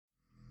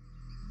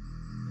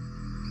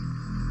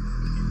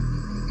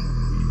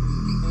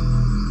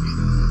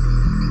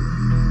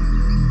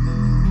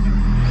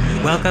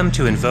Welcome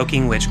to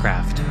Invoking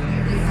Witchcraft,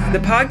 the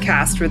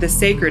podcast where the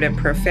sacred and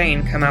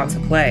profane come out to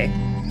play.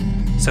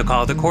 So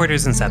call the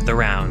quarters and set the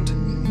round.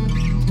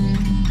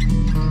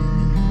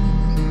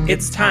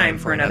 It's time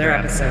for another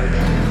episode.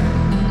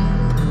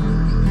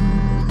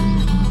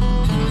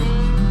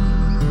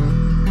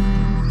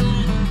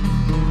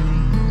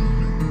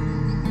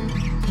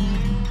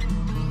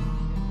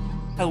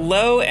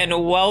 Hello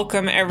and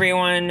welcome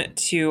everyone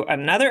to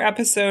another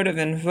episode of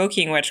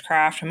Invoking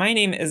Witchcraft. My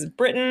name is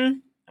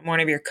Britton. I'm one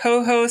of your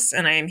co-hosts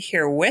and I am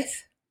here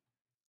with...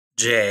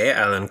 Jay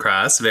Allen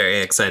Cross.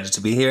 Very excited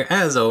to be here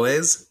as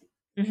always.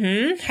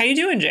 How you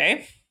doing,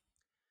 Jay?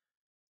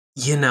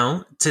 You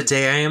know,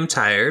 today I am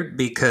tired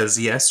because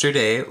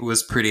yesterday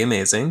was pretty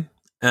amazing.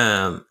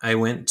 I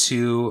went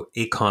to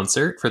a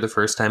concert for the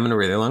first time in a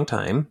really long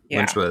time,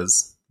 which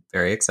was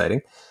very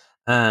exciting.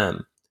 Now,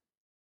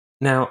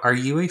 are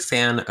you a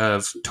fan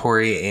of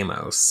Tori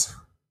Amos?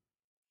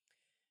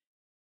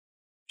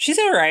 She's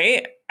all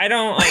right. I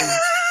don't like,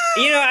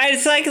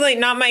 it's like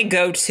not my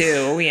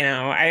go-to,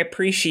 I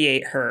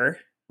appreciate her.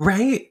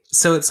 Right.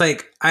 So it's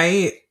like,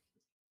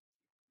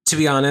 to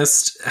be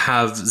honest,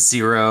 have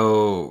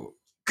zero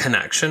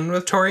connection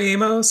with Tori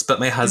Amos, but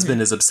my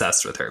husband is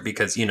obsessed with her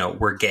because,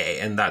 we're gay.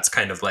 And that's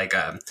kind of like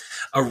a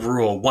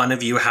rule. One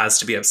of you has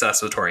to be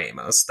obsessed with Tori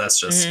Amos. That's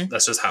just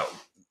how,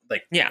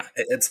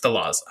 it's the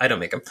laws. I don't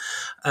make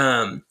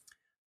them.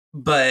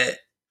 But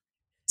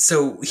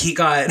so he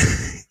got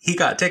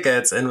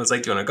tickets and was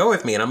like, do you want to go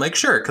with me? And I'm like,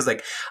 sure. Cause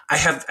like, I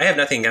have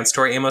nothing against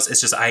Tori Amos. It's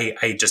just,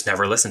 I just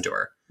never listened to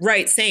her.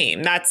 Right.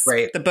 Same. That's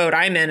the boat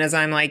I'm in is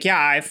I'm like,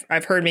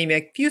 I've heard maybe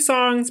a few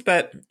songs,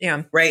 but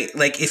yeah. Right.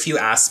 Like if you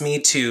asked me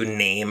to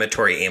name a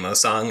Tori Amos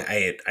song,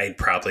 I'd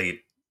probably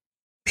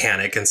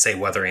panic and say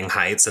Wuthering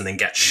Heights and then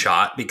get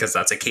shot because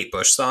that's a Kate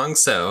Bush song.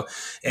 So,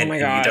 and oh my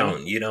God.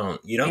 you don't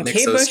and mix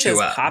Kate those Bush two is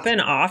up. Popping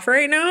off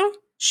right now.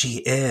 She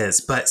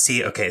is. But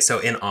see, okay. So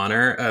in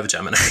honor of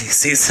Gemini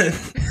season,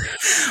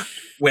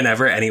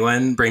 whenever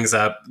anyone brings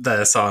up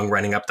the song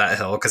Running Up That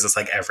Hill, because it's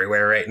like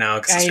everywhere right now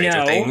because of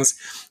Stranger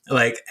Things,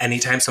 like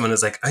anytime someone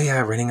is like, oh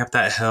yeah, Running Up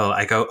That Hill,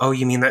 I go, oh,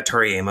 you mean that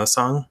Tori Amos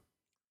song?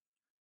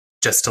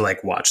 Just to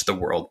like watch the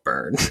world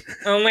burn.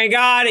 Oh my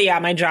God. Yeah,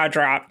 my jaw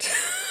dropped.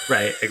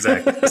 Right,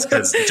 exactly.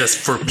 Because just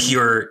for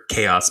pure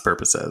chaos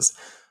purposes.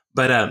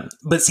 But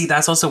see,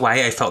 that's also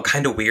why I felt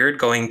kind of weird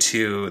going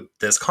to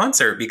this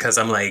concert because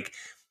I'm like,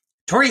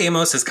 Tori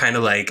Amos is kind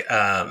of like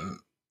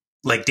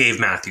Dave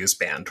Matthews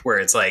Band, where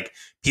it's like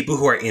people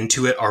who are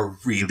into it are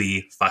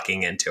really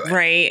fucking into it.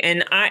 Right.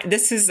 And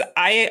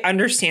I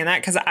understand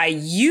that because I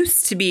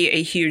used to be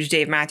a huge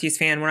Dave Matthews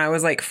fan when I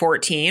was like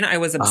 14. I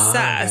was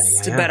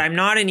obsessed, but I'm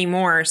not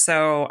anymore.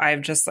 So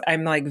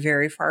I'm like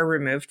very far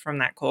removed from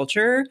that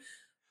culture.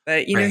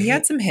 But, he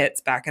had some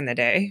hits back in the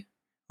day.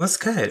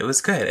 It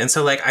was good. And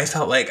so like, I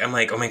felt like, I'm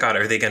like, oh my God,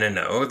 are they going to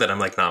know that I'm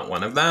like not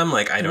one of them?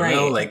 Like, I don't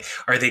know. Like,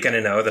 are they going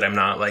to know that I'm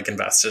not like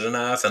invested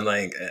enough? And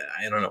like,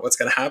 I don't know what's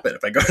going to happen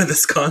if I go to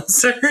this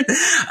concert.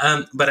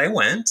 But I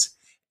went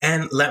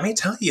and let me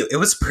tell you, it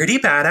was pretty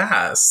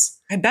badass.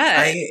 I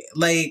bet.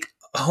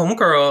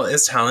 Homegirl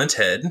is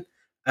talented.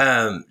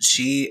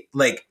 She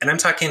like, and I'm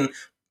talking,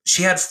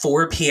 she had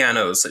 4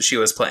 pianos that she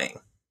was playing.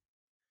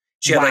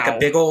 She had like a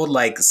big old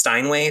like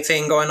Steinway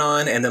thing going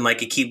on and then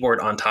like a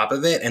keyboard on top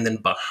of it. And then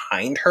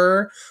behind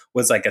her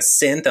was like a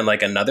synth and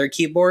like another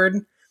keyboard.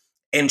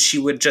 And she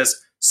would just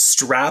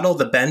straddle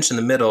the bench in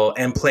the middle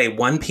and play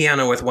one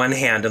piano with one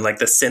hand and like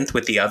the synth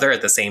with the other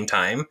at the same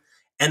time.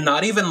 And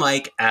not even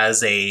like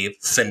as a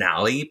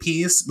finale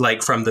piece,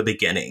 like from the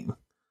beginning.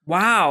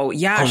 Wow.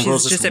 Yeah.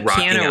 She's just a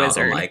piano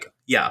wizard.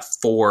 On,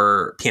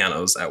 4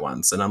 pianos at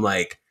once. And I'm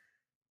like,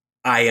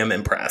 I am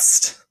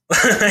impressed.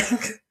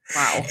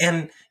 Wow.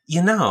 And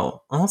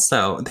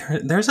also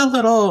there's a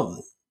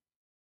little,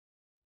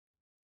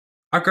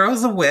 our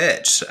girl's a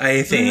witch,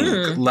 I think.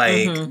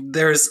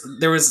 There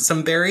was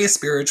some very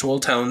spiritual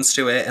tones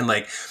to it. And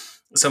like,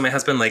 so my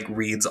husband like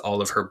reads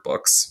all of her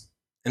books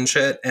and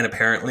shit. And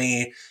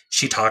apparently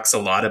she talks a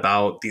lot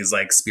about these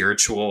like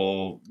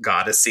spiritual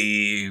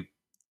goddessy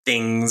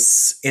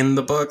things in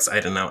the books. I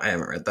don't know. I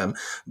haven't read them,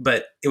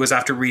 but it was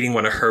after reading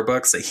one of her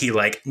books that he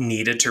like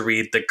needed to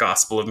read the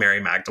Gospel of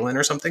Mary Magdalene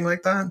or something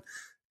like that.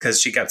 Because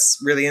she gets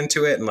really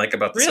into it and like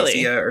about the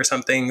Sophia or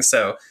something.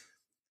 So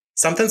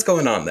something's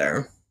going on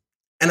there.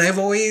 And I've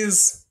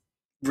always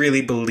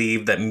really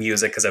believed that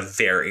music is a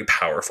very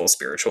powerful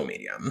spiritual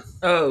medium.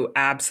 Oh,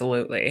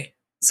 absolutely.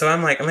 So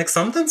I'm like,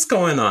 something's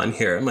going on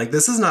here. I'm like,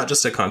 this is not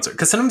just a concert.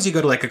 Because sometimes you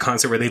go to like a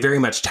concert where they very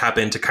much tap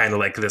into kind of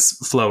like this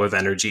flow of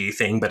energy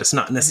thing, but it's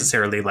not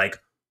necessarily like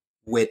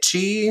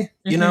witchy,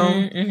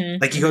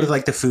 like you go to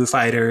like the Foo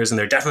Fighters and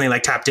they're definitely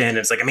like tapped in. And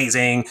it's like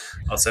amazing.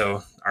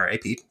 Also,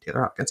 R.I.P.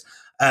 Taylor Hopkins.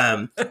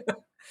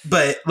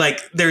 But like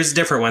there's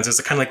different ones.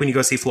 It's kind of like when you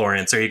go see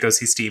Florence or you go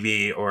see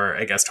Stevie or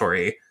I guess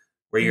Tori,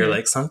 where you're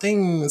like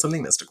something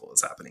mystical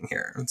is happening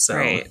here. So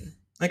I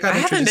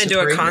haven't been to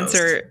a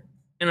concert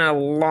in a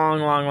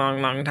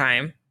long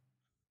time.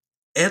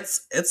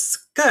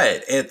 It's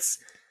good.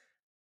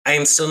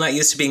 I'm still not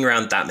used to being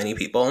around that many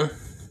people.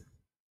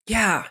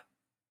 Yeah.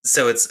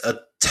 So it's a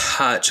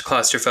touch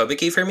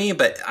claustrophobic-y for me,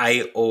 but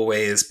I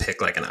always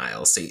pick like an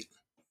aisle seat,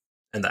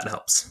 and that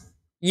helps.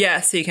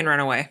 Yeah, so you can run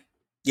away.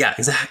 Yeah,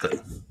 exactly.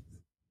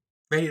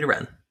 Ready to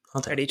run.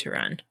 Ready to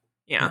run.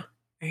 Yeah.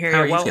 I hear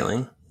How you. are you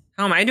feeling?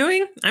 How am I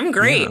doing? I'm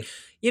great. Yeah.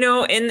 You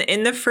know,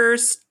 in the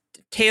first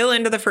tail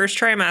end of the first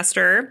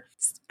trimester,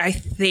 I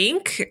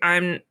think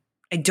I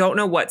don't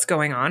know what's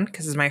going on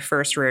because it's my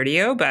first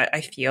rodeo, but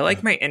I feel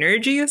like my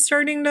energy is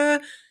starting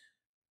to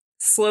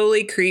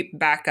slowly creep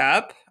back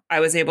up. I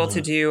was able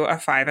to do a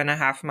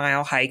 5.5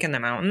 mile hike in the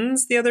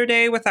mountains the other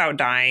day without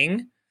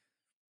dying.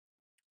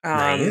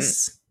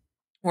 Nice.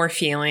 Or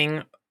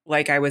feeling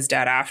like I was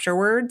dead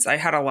afterwards. I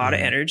had a lot of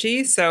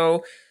energy.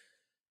 So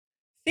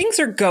things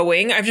are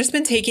going. I've just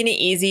been taking it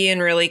easy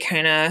and really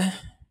kind of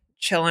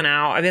chilling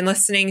out. I've been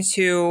listening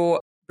to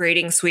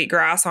Braiding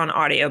Sweetgrass on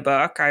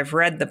audiobook. I've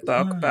read the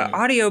book, but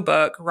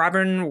audiobook,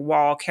 Robin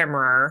Wall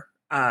Kimmerer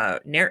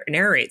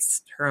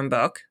narrates her own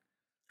book.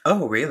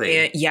 Oh, really?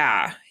 And,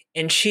 yeah.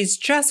 And she's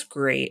just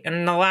great.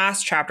 And the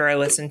last chapter I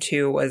listened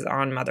to was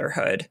on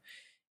motherhood.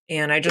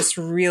 And I just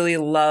really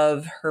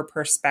love her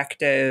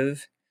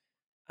perspective.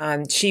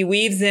 She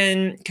weaves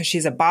in, because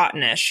she's a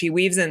botanist, she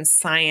weaves in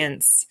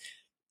science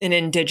and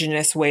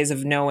indigenous ways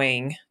of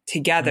knowing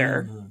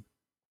together.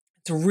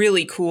 It's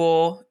really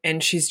cool.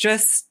 And she's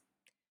just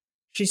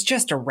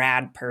a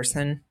rad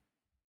person.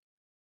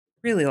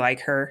 Really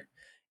like her.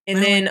 And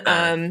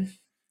then,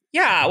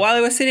 while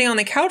I was sitting on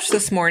the couch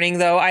this morning,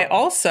 though, I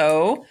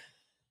also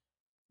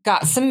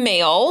got some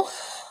mail.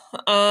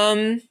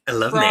 I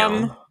love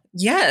mail.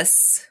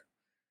 Yes.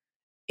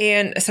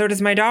 And so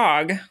does my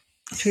dog.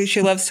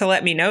 She loves to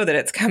let me know that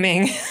it's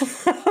coming.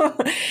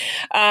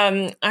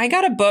 I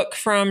got a book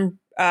from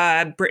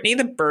Brittany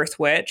the Birth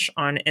Witch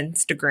on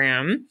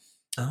Instagram.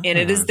 And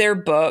it is their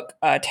book,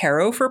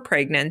 Tarot for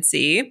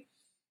Pregnancy.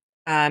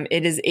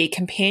 It is a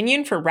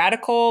companion for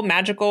radical,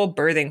 magical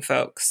birthing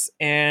folks.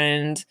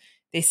 And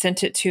they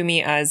sent it to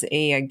me as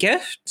a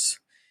gift.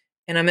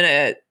 And I'm going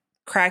to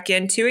crack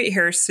into it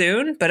here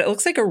soon. But it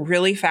looks like a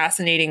really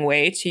fascinating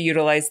way to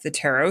utilize the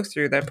tarot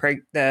through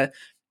the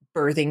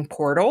birthing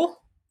portal.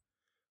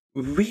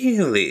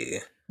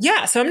 Really?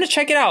 Yeah, so I'm going to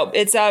check it out.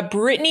 It's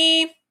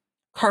Brittany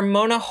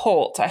Carmona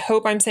Holt. I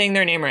hope I'm saying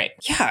their name right.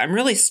 Yeah, I'm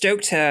really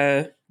stoked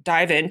to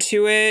dive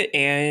into it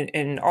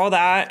and all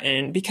that.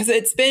 And because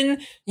it's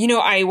been,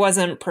 I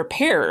wasn't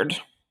prepared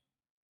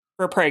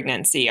for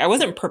pregnancy. I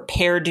wasn't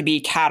prepared to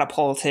be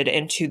catapulted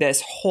into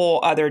this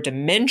whole other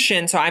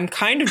dimension. So I'm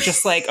kind of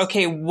just like,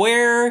 okay,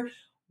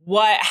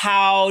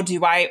 how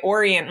do I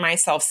orient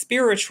myself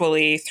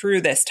spiritually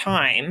through this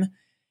time?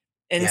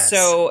 And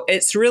so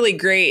it's really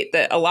great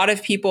that a lot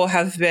of people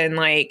have been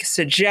like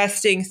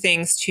suggesting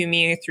things to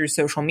me through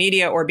social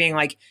media or being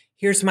like,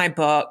 here's my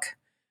book,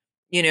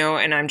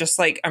 and I'm just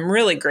like, I'm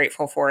really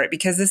grateful for it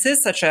because this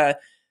is such a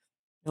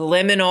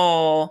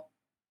liminal,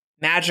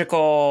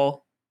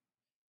 magical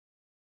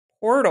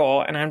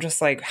portal. And I'm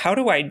just like, how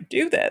do I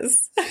do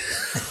this?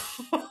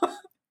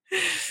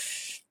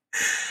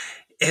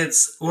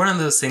 It's one of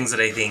those things that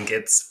I think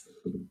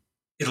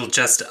it'll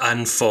just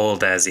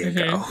unfold as you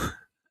go.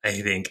 I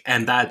think.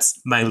 And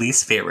that's my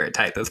least favorite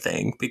type of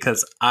thing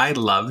because I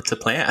love to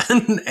plan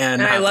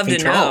and have I love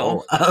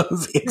control to know.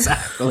 of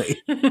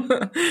exactly.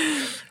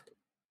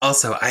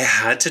 Also, I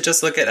had to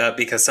just look it up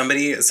because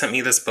somebody sent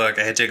me this book.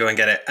 I had to go and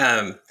get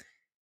it.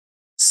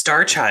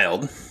 Star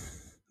Child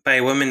by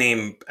a woman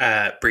named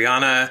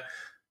Brianna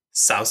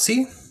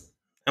Saucy.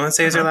 I want to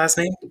say is her last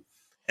name.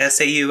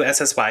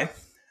 Saussy.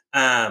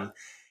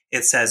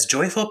 It says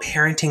Joyful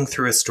Parenting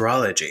Through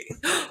Astrology.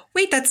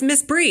 Wait, that's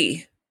Miss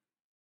Bree.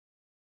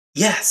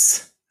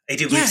 Yes, I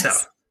do believe so.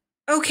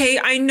 Okay,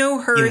 I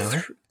know her. You know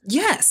her?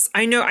 Yes,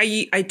 I know.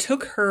 I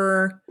took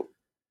her.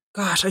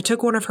 Gosh, I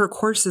took one of her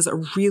courses a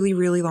really,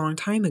 really long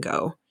time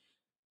ago.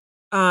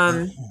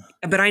 But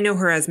I know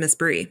her as Miss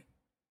Bree.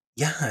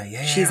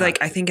 Yeah. She's like,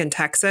 I think in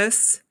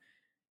Texas,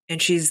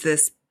 and she's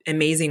this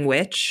amazing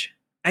witch.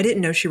 I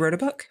didn't know she wrote a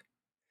book.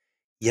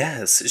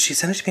 Yes, she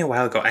sent it to me a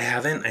while ago. I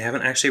haven't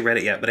actually read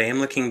it yet, but I am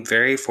looking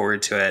very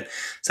forward to it. It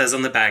says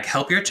on the back,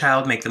 help your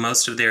child make the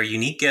most of their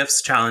unique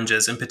gifts,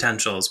 challenges, and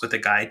potentials with a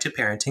guide to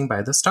parenting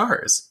by the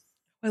stars.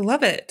 I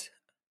love it.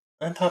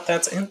 I thought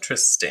that's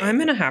interesting. I'm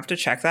going to have to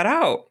check that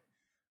out.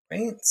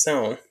 Right?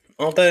 So,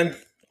 all the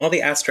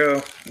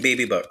Astro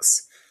baby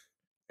books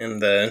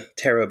and the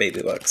tarot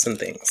baby books and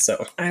things.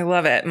 So, I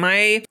love it.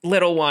 My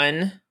little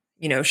one,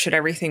 should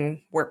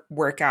everything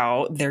work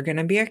out, they're going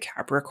to be a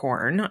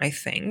Capricorn, I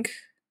think.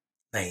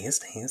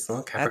 Nice.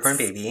 Little Capricorn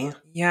baby.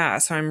 Yeah,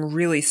 so I'm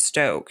really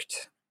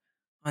stoked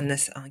on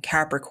this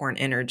Capricorn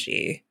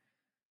energy.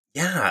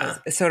 Yeah.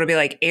 So it'll be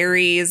like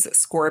Aries,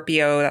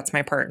 Scorpio, that's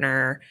my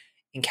partner,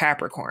 and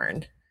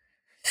Capricorn.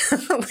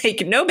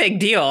 Like, no big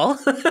deal.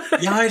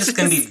 Y'all are just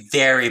going to be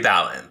very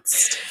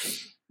balanced.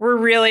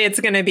 It's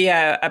going to be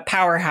a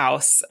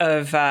powerhouse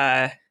of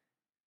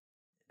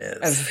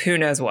who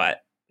knows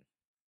what.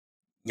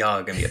 Y'all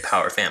are going to be a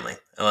power family.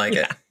 I like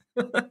it.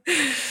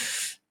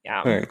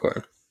 Yeah. Very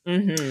cool.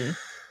 Mm-hmm.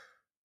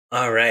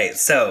 All right.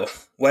 So,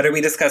 what are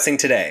we discussing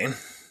today?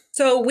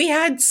 So we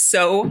had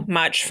so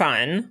much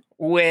fun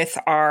with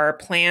our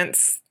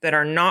plants that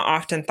are not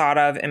often thought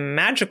of in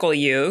magical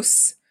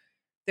use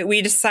that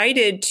we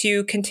decided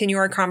to continue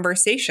our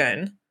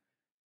conversation.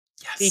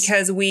 Yes.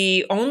 Because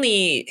we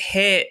only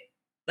hit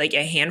like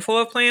a handful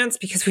of plants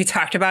because we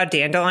talked about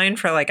dandelion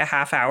for like a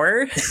half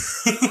hour.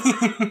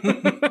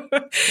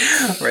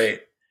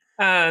 Right.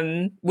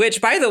 Which,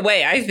 by the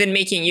way, I've been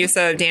making use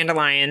of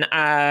dandelion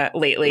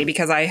lately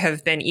because I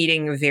have been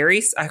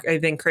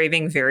I've been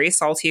craving very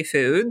salty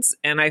foods,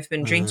 and I've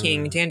been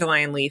drinking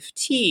dandelion leaf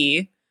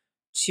tea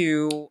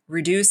to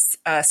reduce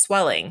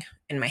swelling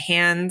in my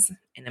hands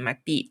and in my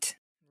feet.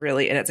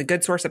 Really, and it's a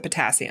good source of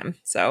potassium.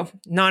 So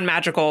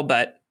non-magical,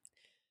 but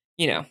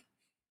helpful.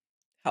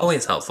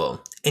 Always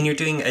helpful. And you're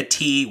doing a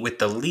tea with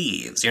the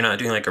leaves. You're not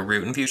doing like a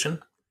root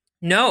infusion?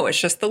 No, it's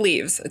just the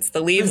leaves. It's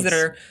the leaves that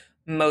are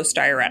most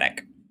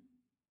diuretic.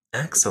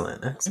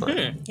 Excellent.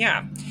 Mm-hmm.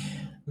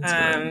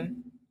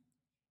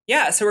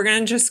 Yeah. So we're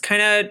going to just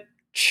kind of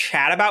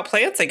chat about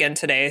plants again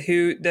today,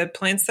 the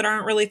plants that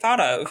aren't really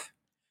thought of.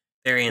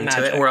 Very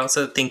into it. We're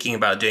also thinking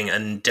about doing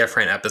a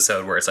different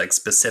episode where it's like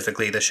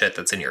specifically the shit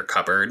that's in your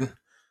cupboard.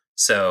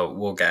 So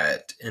we'll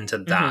get into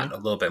that a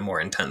little bit more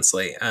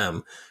intensely.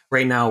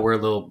 Right now we're a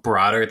little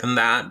broader than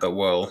that, but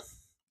we'll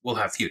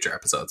have future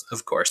episodes,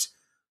 of course,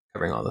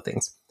 covering all the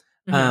things.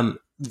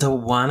 The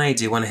one I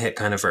do want to hit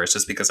kind of first,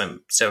 just because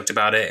I'm stoked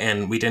about it,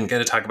 and we didn't get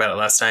to talk about it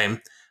last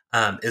time,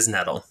 is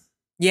nettle.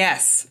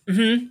 Yes.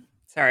 Mm-hmm.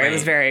 Sorry, right. I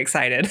was very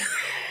excited.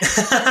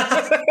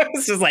 I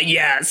was just like,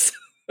 yes.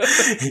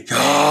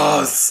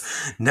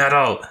 Yes,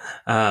 nettle.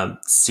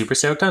 Super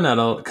stoked on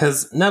nettle,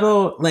 because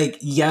nettle, like,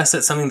 yes,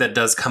 it's something that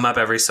does come up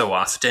every so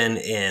often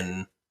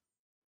in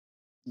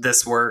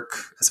this work,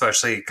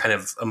 especially kind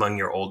of among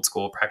your old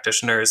school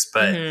practitioners,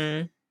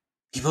 but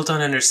people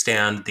don't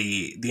understand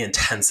the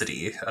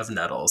intensity of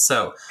nettle.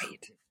 So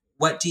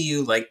what do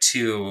you like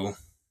to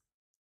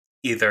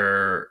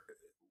either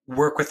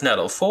work with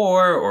nettle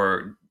for,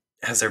 or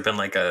has there been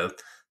like a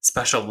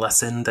special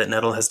lesson that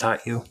nettle has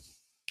taught you?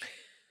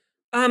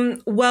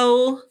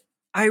 Well,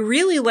 I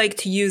really like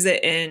to use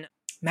it in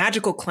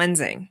magical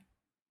cleansing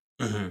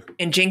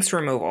and jinx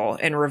removal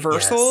and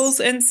reversals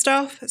and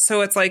stuff.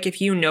 So it's like,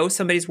 if you know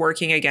somebody's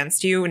working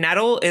against you,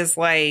 nettle is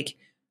like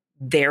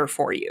there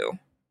for you.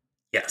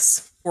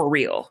 Yes. For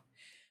real.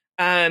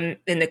 And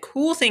the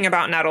cool thing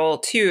about nettle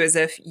too is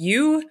if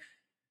you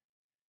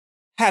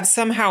have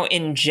somehow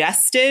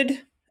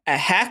ingested a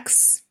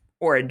hex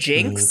or a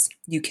jinx,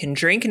 you can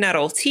drink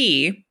nettle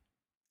tea.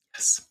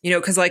 Yes.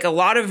 Because like a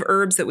lot of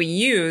herbs that we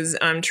use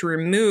to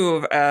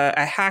remove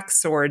a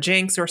hex or a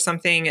jinx or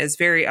something is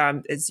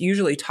it's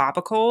usually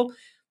topical.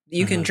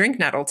 You can drink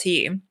nettle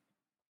tea.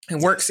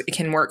 It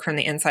can work from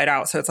the inside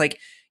out. So it's like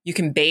you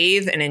can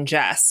bathe and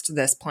ingest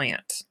this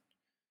plant.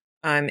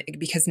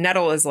 Because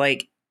nettle is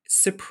like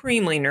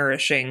supremely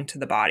nourishing to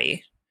the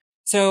body.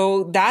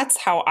 So that's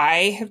how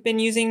I have been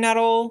using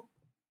nettle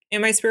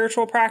in my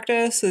spiritual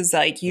practice, is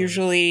like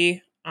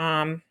usually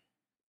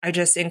I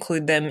just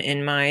include them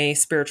in my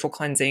spiritual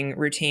cleansing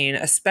routine,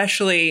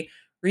 especially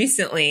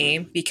recently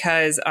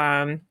because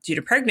due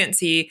to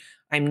pregnancy,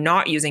 I'm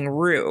not using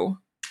rue.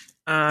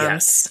 I'm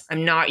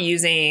not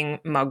using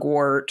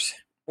mugwort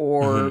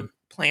or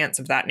plants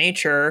of that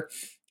nature.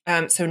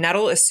 So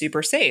nettle is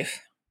super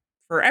safe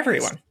for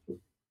everyone.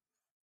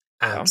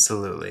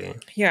 Absolutely. So,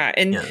 yeah.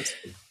 And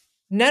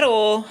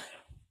nettle,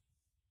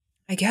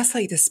 I guess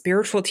like the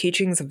spiritual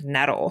teachings of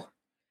nettle,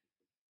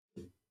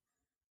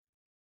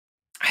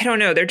 I don't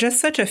know. They're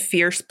just such a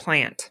fierce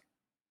plant,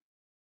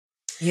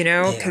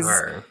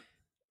 because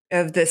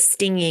of the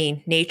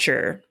stingy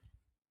nature.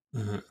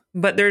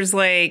 But there's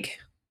like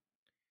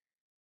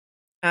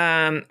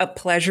a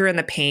pleasure in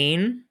the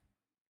pain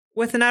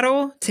with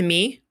nettle to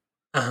me.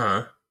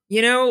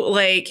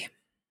 Like,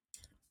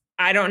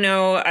 I don't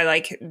know.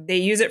 They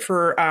use it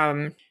for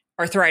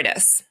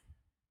arthritis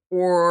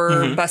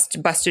or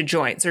busted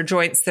joints or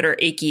joints that are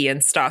achy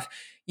and stuff.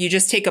 You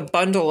just take a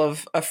bundle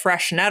of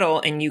fresh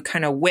nettle and you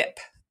kind of whip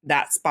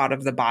that spot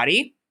of the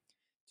body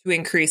to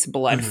increase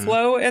blood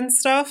flow and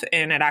stuff.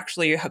 And it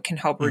actually can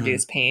help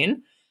reduce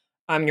pain.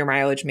 Your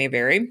mileage may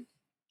vary.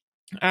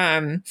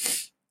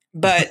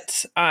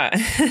 But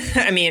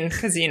I mean,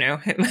 because,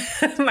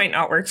 it might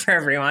not work for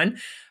everyone.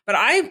 But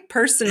I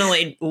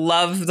personally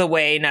love the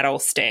way nettle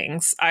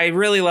stings. I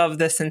really love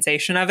the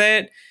sensation of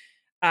it.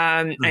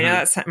 I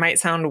know that might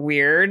sound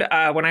weird.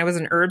 When I was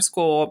in herb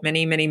school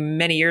many, many,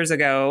 many years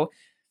ago,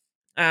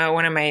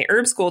 one of my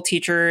herb school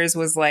teachers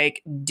was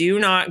like, do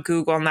not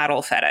Google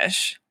nettle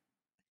fetish.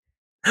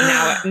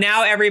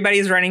 Now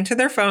everybody's running to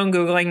their phone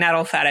Googling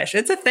nettle fetish.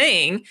 It's a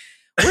thing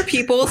where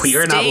people we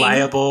are not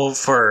liable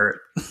for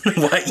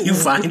what you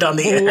find on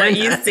the internet. What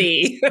you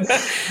see.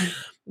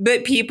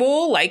 But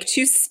people like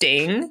to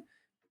sting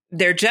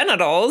their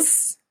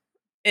genitals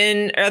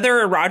in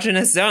other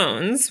erogenous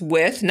zones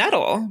with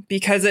nettle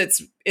because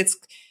it's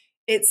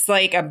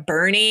like a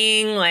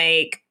burning,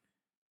 like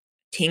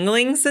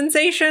tingling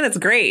sensation. It's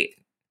great.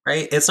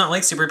 Right? It's not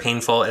like super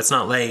painful. It's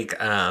not like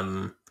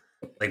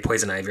like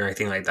poison ivy or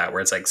anything like that,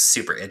 where it's like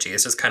super itchy.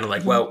 It's just kind of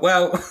like,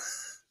 whoa.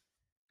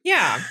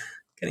 Yeah.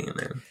 Getting in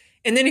there.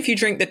 And then if you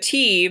drink the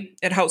tea,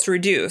 it helps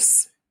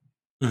reduce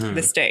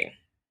the sting.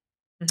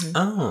 Mm-hmm.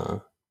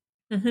 Oh.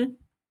 Mm-hmm.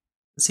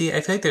 See,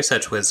 I feel like there's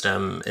such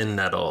wisdom in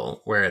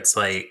nettle where it's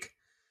like,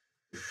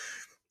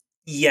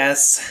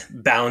 yes,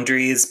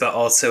 boundaries, but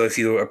also if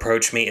you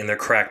approach me in the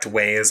correct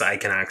ways, I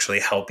can actually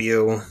help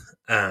you.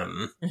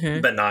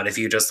 But not if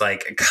you just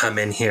like come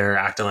in here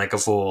acting like a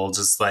fool,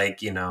 just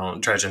like, you know,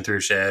 trudging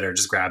through shit or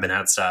just grabbing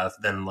at stuff,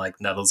 then like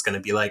nettle's going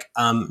to be like,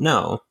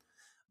 no.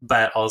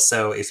 But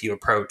also if you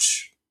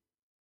approach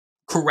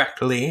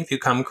correctly, if you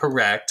come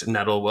correct,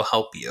 nettle will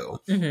help you.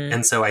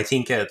 And so I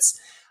think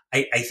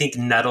I think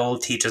nettle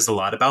teaches a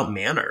lot about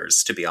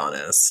manners, to be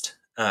honest,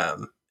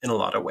 in a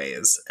lot of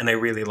ways. And I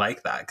really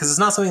like that because it's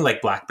not something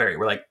like blackberry,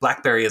 where like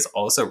blackberry is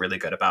also really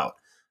good about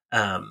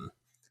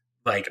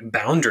like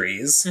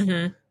boundaries,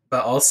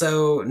 but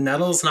also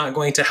nettle's not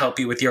going to help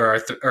you with your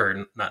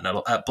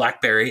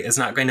blackberry is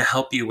not going to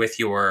help you with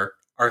your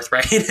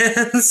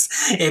arthritis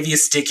if you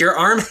stick your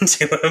arm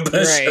into a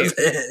bush of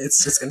it.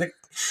 It's just going to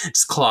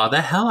just claw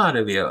the hell out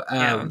of you.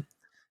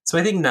 So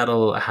I think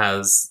nettle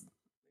has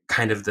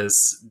kind of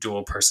this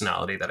dual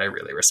personality that I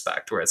really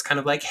respect, where it's kind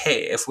of like,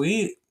 hey, if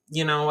we,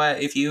 you know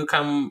what, if you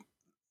come,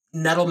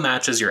 nettle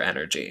matches your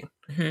energy.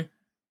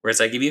 Where it's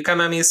like, if you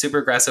come at me super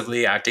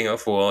aggressively, acting a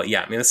fool,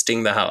 yeah, I'm going to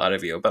sting the hell out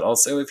of you. But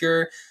also if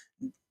you're,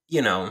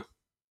 you know,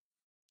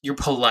 you're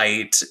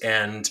polite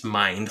and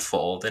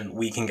mindful, then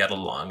we can get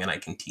along and I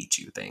can teach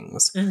you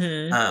things.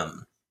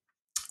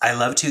 I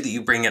love too that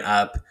you bring it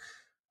up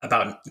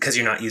about, because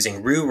you're not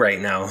using rue right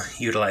now,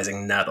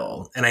 utilizing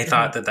nettle. And I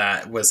thought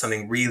that was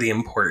something really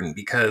important,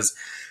 because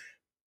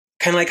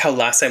kind of like how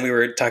last time we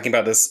were talking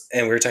about this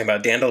and we were talking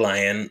about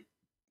dandelion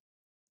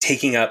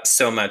taking up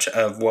so much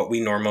of what we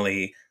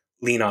normally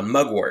lean on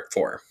mugwort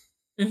for.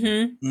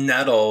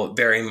 Nettle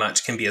very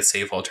much can be a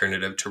safe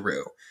alternative to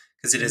rue,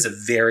 because it is a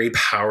very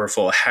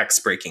powerful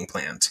hex-breaking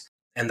plant.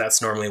 And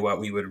that's normally what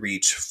we would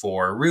reach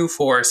for rue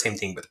for. Same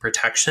thing with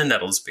protection.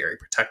 Nettle's very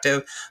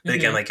protective. But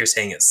again, like you're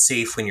saying, it's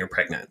safe when you're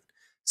pregnant.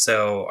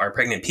 So our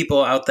pregnant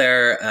people out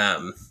there,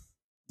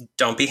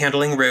 don't be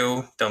handling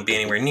rue. Don't be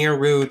anywhere near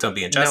rue. Don't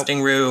be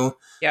ingesting rue.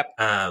 Yep.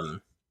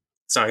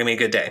 It's not going to be a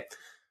good day.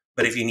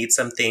 But if you need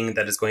something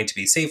that is going to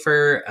be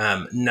safer,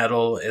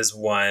 nettle is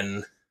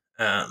one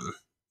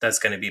that's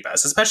going to be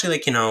best. Especially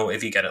like, you know,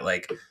 if you get it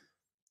like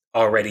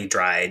already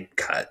dried,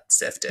 cut,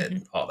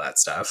 sifted, all that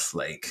stuff.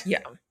 Like,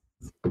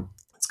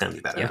 it's going to be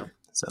better. Yeah.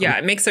 So. Yeah,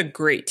 it makes a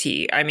great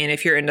tea. I mean,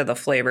 if you're into the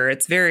flavor,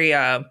 it's very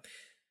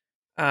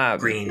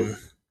green.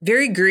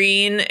 Very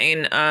green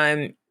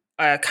and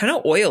kind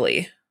of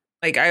oily.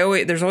 Like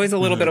there's always a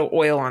little bit of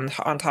oil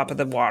on top of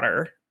the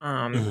water.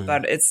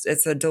 But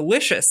it's a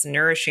delicious,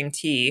 nourishing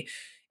tea.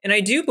 And I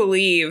do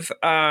believe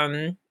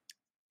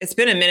it's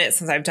been a minute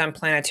since I've done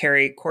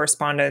planetary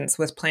correspondence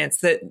with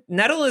plants, that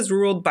nettle is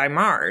ruled by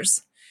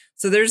Mars.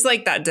 So there's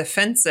like that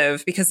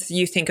defensive, because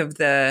you think of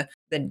the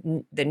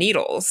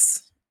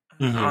needles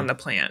on the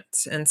plant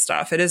and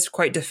stuff. It is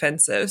quite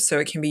defensive, so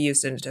it can be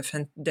used in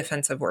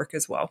defensive work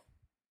as well.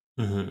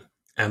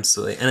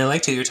 Absolutely. And I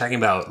liked how you're talking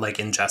about like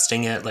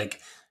ingesting it, like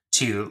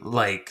to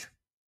like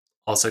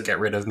also get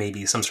rid of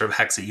maybe some sort of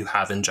hex that you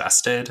have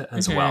ingested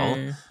as well.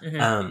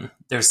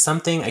 There's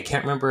something, I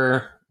can't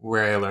remember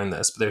where I learned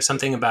this, but there's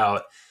something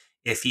about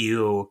if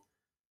you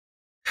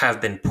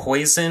have been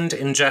poisoned,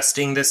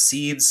 ingesting the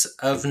seeds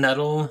of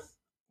nettle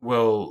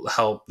will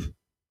help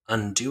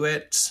undo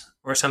it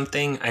or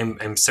something.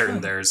 I'm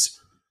certain there's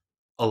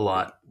a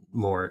lot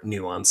more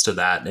nuance to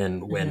that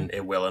and when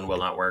it will and will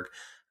not work.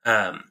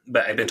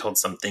 But I've been told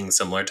something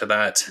similar to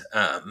that.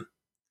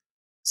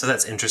 So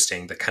that's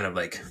interesting, that kind of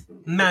like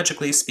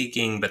magically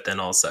speaking, but then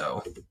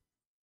also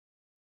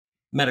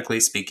medically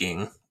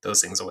speaking,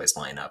 those things always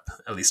line up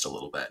at least a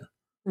little bit.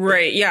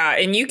 Right. Yeah.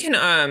 And you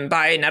can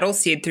buy nettle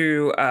seed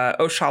through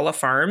Oshala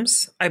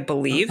Farms, I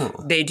believe.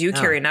 They do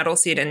carry nettle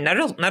seed, and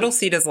nettle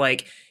seed is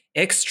like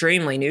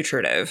extremely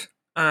nutritive.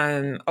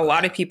 A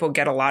lot of people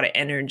get a lot of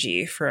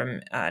energy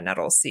from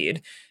nettle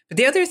seed. But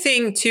the other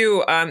thing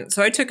too,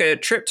 so I took a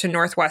trip to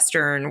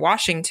Northwestern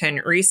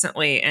Washington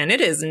recently, and it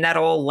is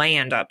nettle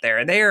land up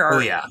there.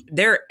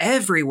 They're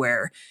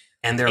everywhere.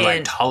 And they're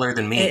like taller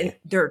than me.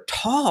 They're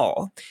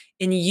tall.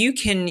 And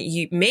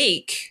you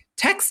make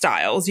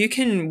textiles. You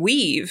can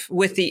weave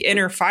with the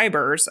inner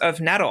fibers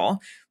of nettle.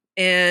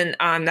 And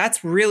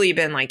that's really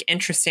been like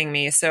interesting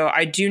me. So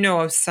I do know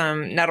of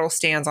some nettle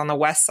stands on the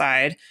west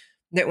side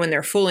that when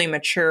they're fully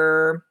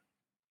mature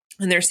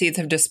and their seeds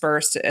have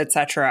dispersed,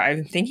 etc.,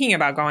 I'm thinking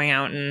about going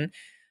out and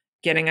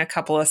getting a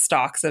couple of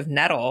stalks of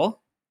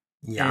nettle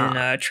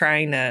and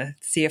trying to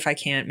see if I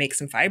can't make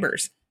some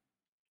fibers.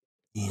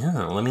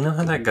 Yeah, let me know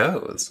how that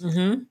goes.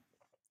 That'd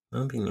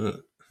be neat.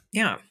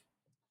 Yeah.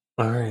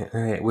 All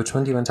right. Which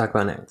one do you want to talk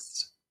about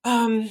next?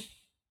 How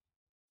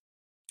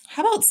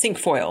about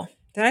cinquefoil?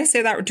 Did I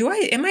say that?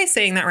 Am I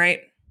saying that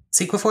right?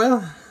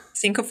 Cinquefoil?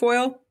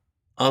 Cinquefoil?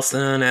 Also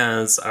known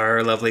as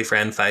our lovely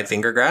friend Five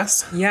Finger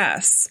Grass?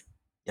 Yes.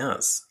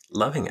 Yes.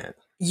 Loving it.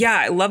 Yeah,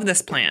 I love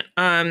this plant.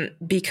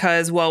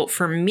 Because, well,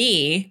 for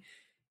me,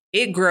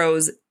 it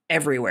grows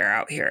everywhere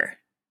out here.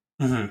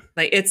 Mm-hmm.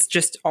 Like it's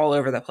just all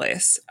over the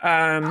place.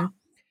 Five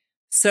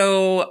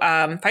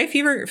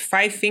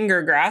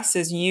finger grass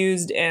is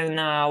used in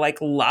like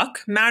luck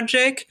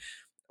magic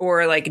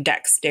or like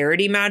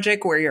dexterity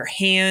magic, where your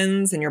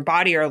hands and your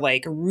body are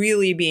like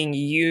really being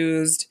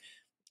used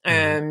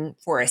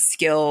for a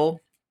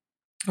skill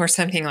or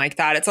something like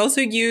that. It's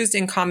also used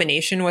in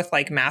combination with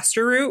like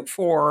master root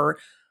for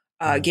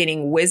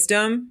gaining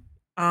wisdom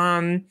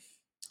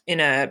in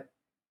a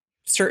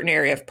certain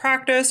area of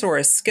practice or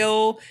a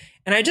skill.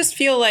 And I just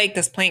feel like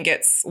this plant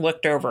gets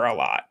looked over a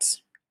lot.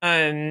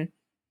 It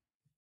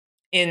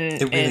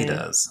really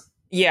does.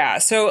 Yeah.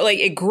 So like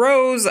it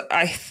grows,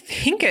 I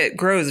think it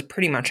grows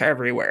pretty much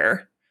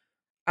everywhere.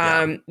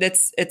 The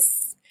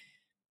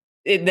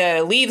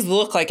leaves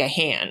look like a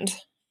hand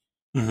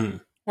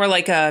or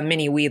like a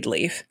mini weed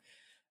leaf.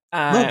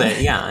 A little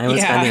bit, yeah. I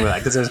was thinking about that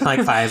because there's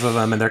like 5 of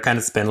them and they're kind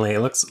of spindly.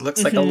 It looks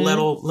like a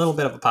little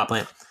bit of a pot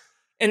plant.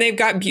 And they've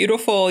got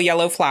beautiful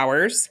yellow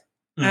flowers.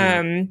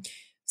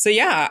 So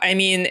yeah, I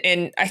mean,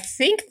 and I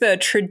think the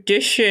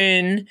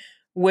tradition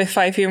with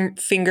five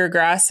finger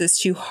grass is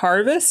to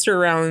harvest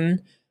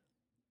around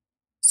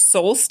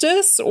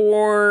solstice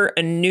or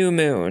a new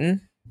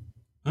moon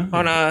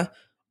on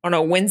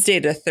a Wednesday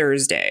to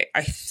Thursday,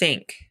 I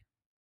think.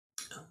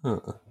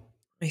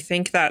 I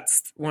think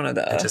that's one of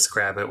the... I just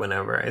grab it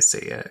whenever I see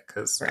it.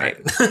 Cause right.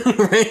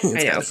 Right?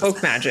 I know,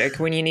 folk magic.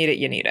 When you need it,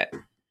 you need it.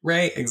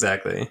 Right,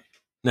 exactly.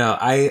 No,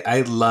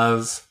 I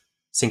love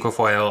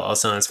cinquefoil,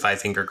 also known as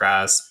five-finger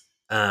grass.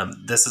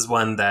 This is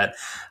one that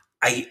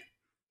I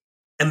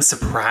am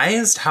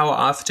surprised how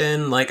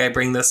often like I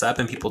bring this up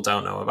and people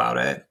don't know about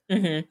it.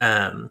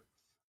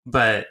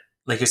 But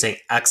like you're saying,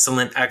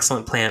 excellent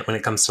plant when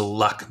it comes to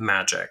luck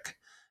magic.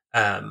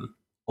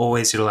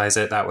 Always utilize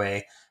it that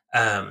way.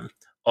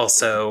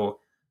 Also,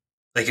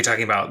 like you're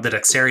talking about the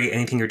dexterity,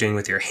 anything you're doing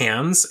with your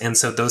hands. And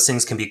so those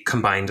things can be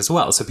combined as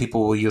well. So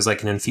people will use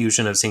like an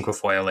infusion of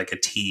cinquefoil, like a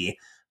tea,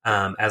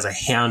 as a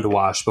hand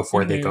wash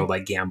before they go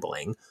like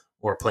gambling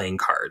or playing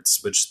cards,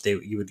 which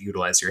you would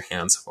utilize your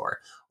hands for.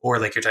 Or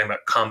like you're talking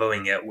about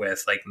comboing it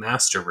with like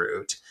master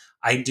root.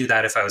 I'd do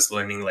that if I was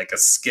learning like a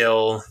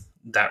skill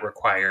that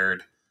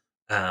required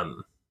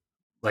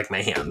like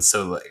my hands.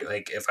 So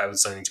like if I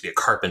was learning to be a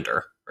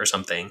carpenter or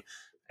something,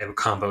 I would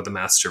combo the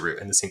master root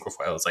and the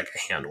cinquefoil as like a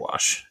hand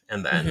wash,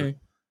 and then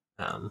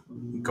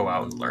go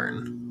out and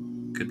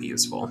learn. Could be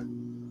useful.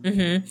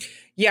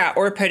 Yeah,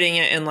 or putting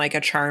it in like a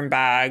charm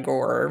bag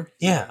or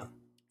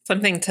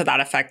something to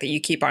that effect that you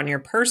keep on your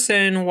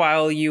person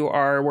while you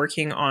are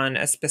working on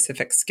a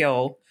specific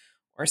skill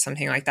or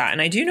something like that.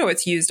 And I do know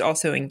it's used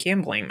also in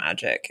gambling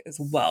magic as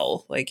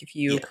well. Like if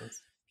you're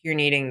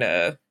needing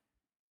to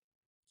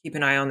keep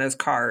an eye on those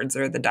cards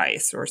or the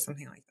dice or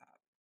something like that.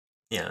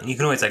 Yeah, you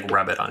can always like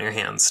rub it on your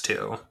hands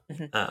too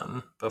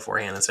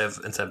beforehand instead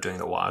of doing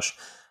the wash.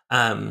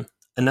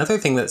 Another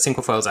thing that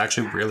cinquefoil is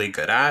actually really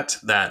good at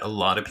that a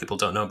lot of people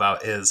don't know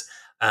about is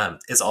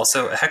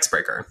also a hex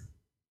breaker.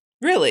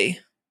 Really?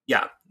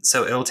 Yeah.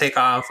 So it'll take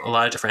off a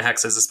lot of different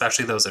hexes,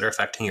 especially those that are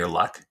affecting your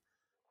luck.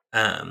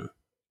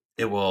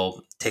 It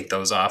will take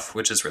those off,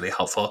 which is really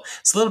helpful.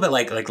 It's a little bit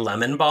like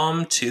lemon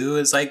balm too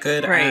is like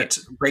good at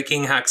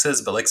breaking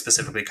hexes, but like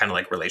specifically kind of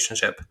like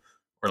relationship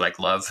or like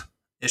love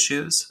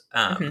issues.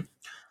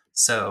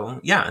 So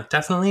yeah,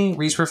 definitely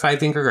reach for five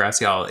finger grass,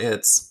 y'all.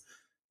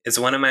 It's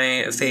one of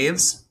my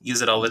faves.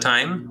 Use it all the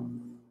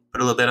time.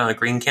 Put a little bit on a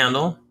green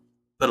candle.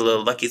 Put a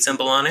little lucky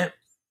symbol on it.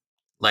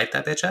 Light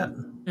that bitch up.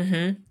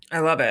 I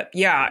love it.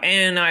 Yeah,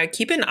 and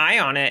keep an eye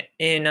on it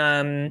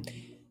in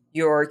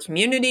your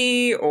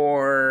community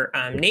or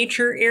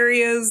nature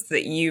areas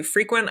that you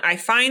frequent. I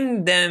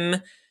find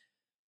them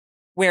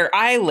where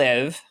I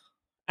live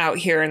out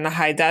here in the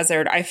high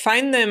desert. I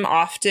find them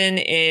often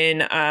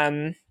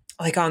in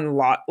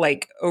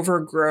like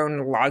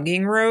overgrown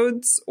logging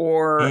roads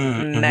or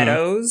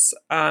meadows.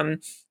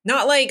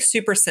 Not like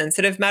super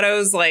sensitive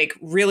meadows, like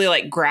really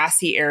like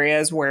grassy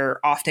areas where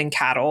often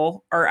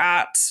cattle are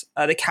at.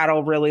 The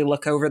cattle really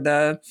look over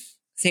the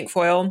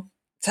cinquefoil.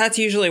 So that's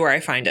usually where I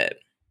find it.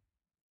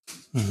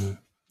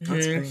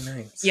 That's very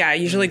nice. Yeah,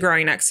 usually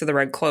growing next to the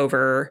red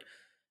clover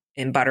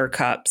and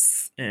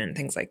buttercups and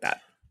things like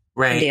that.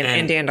 Right.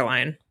 And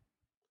dandelion.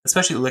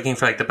 Especially looking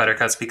for like the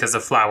buttercups because the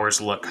flowers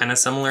look kind of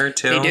similar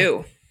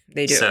too.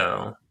 They do.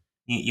 So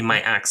you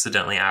might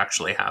accidentally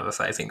actually have a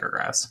five finger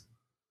grass.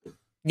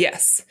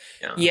 Yes.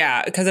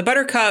 Yeah. Because a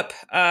buttercup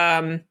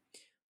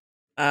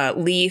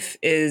leaf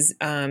is,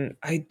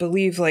 I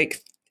believe,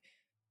 like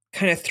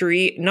kind of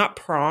not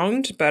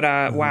pronged, but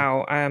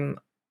wow.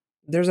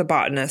 There's a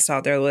botanist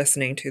out there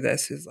listening to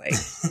this who's like,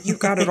 you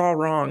got it all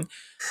wrong.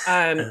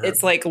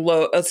 It's like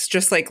it's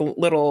just like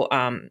little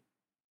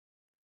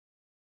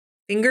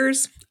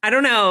fingers. I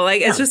don't know.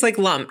 Like it's just like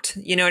lumped.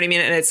 You know what I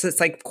mean? And it's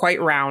like quite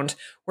round.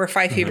 Where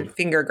five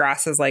finger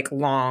grass is like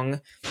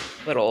long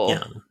little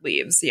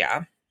leaves.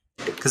 Yeah.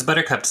 Because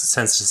buttercup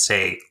tends to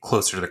stay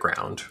closer to the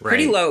ground, right?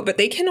 Pretty low, but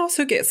they can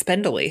also get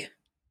spindly.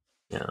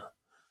 Yeah.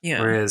 Yeah.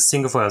 Whereas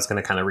cinquefoil is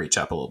going to kind of reach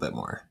up a little bit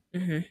more.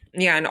 Mm-hmm.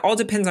 Yeah. And it all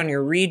depends on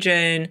your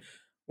region,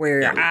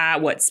 where you're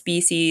at, what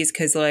species.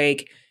 Because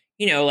like,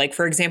 you know, like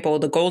for example,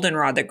 the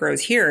goldenrod that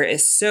grows here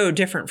is so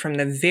different from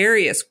the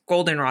various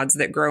goldenrods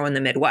that grow in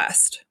the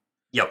Midwest.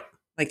 Yep.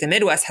 Like the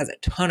Midwest has a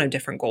ton of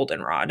different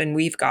goldenrod, and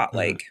we've got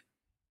like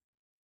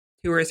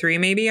 2 or 3,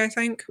 maybe, I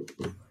think.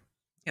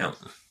 Yeah.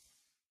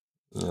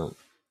 Yep.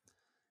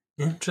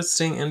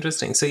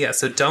 Interesting. So yeah,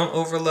 so don't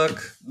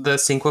overlook the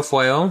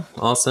cinquefoil,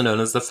 also known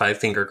as the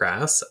 5-finger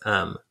grass.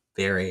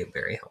 Very,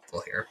 very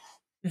helpful here.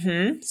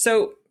 Mm-hmm.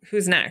 So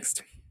who's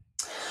next?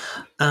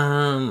 Do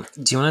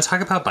you want to talk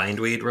about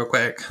bindweed real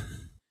quick?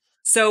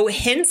 So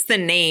hence the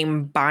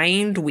name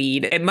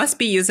bindweed. It must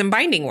be used in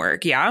binding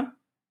work, yeah?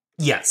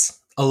 Yes,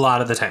 a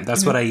lot of the time.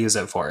 That's what I use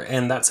it for.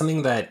 And that's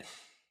something that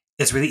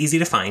it's really easy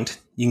to find.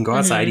 You can go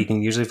outside. You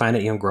can usually find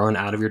it, growing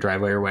out of your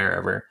driveway or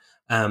wherever.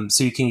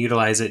 So you can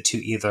utilize it to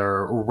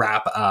either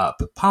wrap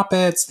up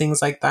poppets,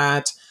 things like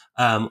that,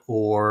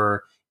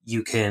 or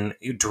you can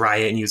dry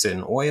it and use it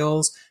in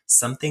oils.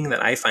 Something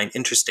that I find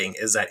interesting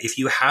is that if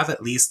you have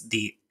at least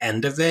the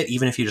end of it,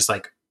 even if you just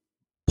like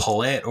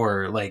pull it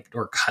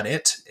or cut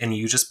it and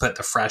you just put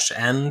the fresh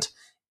end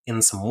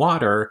in some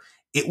water,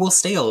 it will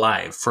stay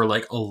alive for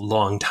like a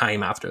long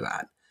time after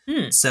that.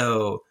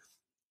 So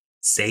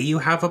say you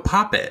have a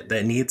poppet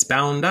that needs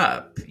bound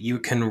up, you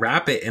can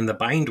wrap it in the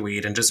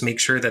bindweed and just make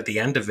sure that the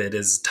end of it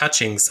is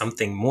touching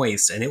something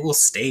moist, and it will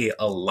stay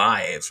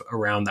alive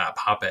around that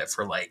poppet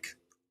for like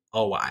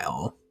a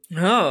while.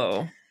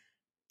 Oh,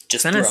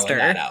 just sinister. Throwing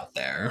that out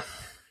there.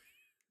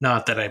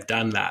 Not that I've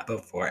done that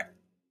before.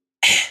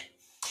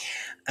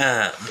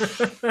 But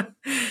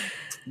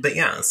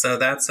yeah, so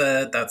that's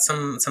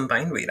some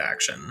bindweed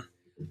action.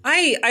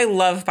 I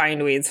love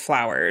bindweed's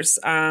flowers.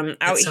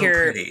 Out so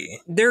here, pretty.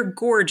 They're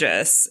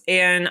gorgeous.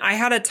 And I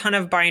had a ton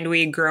of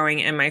bindweed growing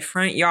in my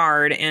front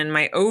yard, and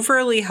my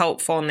overly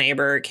helpful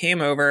neighbor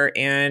came over,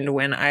 and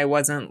when I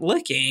wasn't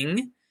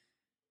looking,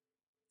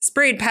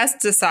 sprayed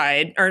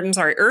herbicide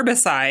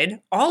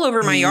all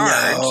over my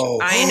yard. No.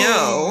 I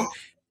know.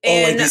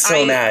 And I'd be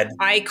so mad.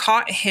 I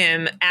caught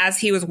him as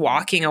he was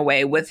walking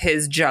away with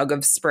his jug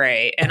of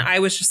spray. And I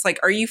was just like,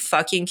 are you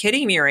fucking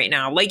kidding me right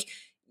now? Like,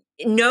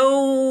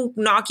 no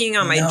knocking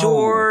on my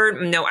door,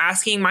 no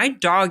asking. My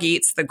dog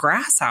eats the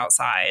grass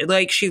outside.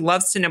 Like, she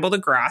loves to nibble the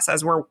grass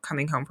as we're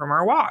coming home from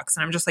our walks.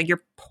 And I'm just like,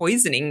 you're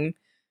poisoning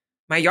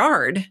my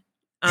yard.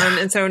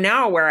 And so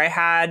now where I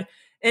had,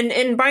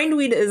 and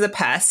bindweed is a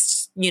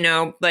pest,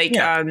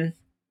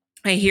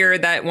 I hear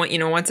that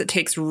once it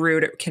takes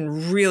root, it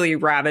can really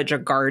ravage a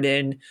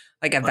garden,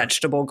 like a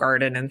vegetable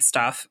garden and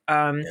stuff.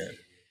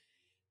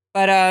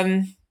 But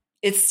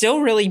it's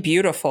still really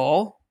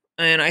beautiful.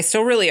 And I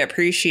still really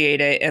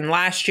appreciate it. And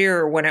last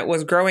year when it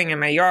was growing in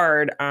my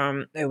yard,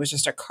 it was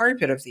just a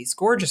carpet of these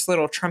gorgeous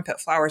little trumpet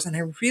flowers. And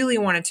I really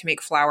wanted to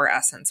make flower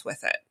essence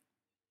with it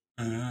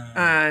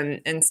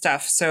and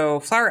stuff. So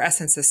flower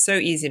essence is so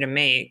easy to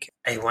make.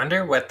 I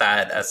wonder what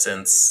that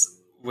essence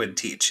would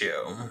teach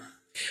you.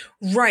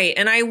 Right.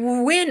 And I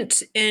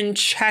went and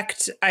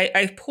checked.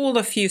 I pulled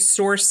a few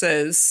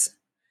sources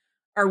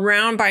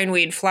around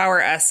bindweed flower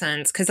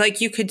essence, because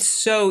like you could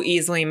so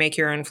easily make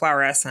your own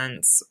flower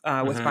essence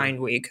with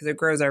bindweed because it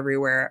grows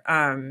everywhere.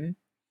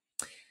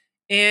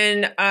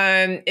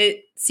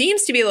 It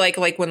seems to be like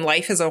when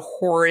life is a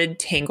horrid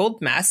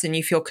tangled mess and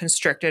you feel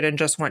constricted and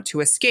just want to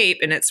escape,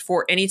 and it's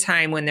for any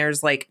time when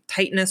there's like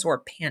tightness or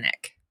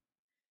panic.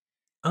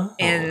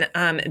 And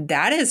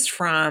that is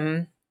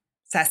from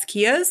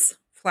Saskia's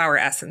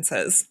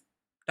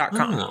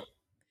floweressences.com. Oh.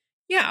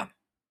 Yeah.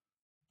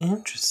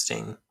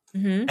 Interesting.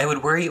 I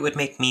would worry it would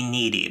make me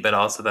needy, but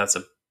also that's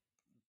a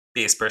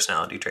base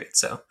personality trait.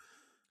 So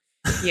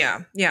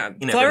yeah.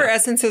 Flower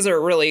essences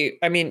are really,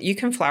 you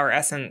can flower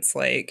essence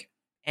like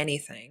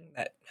anything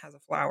that has a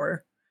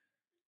flower.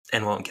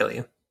 And won't kill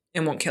you.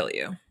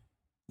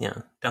 Yeah.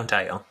 Don't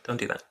die, y'all. Don't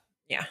do that.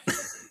 Yeah.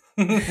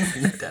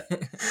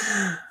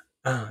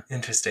 Oh,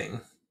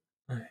 interesting.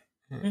 All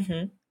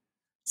right.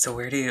 So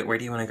where do you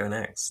want to go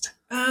next?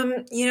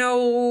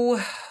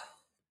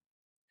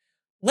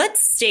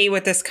 Let's stay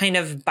with this kind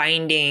of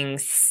binding,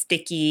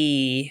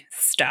 sticky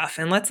stuff,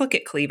 and let's look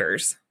at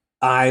cleavers.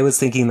 I was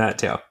thinking that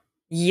too.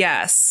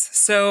 Yes.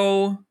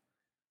 So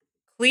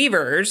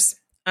cleavers.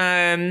 Okay,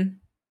 I'm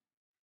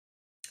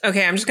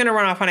just going to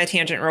run off on a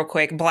tangent real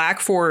quick. Black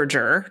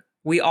Forager.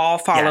 We all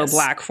follow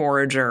Black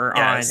Forager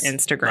on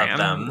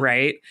Instagram,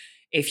 right?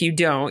 If you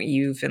don't,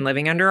 you've been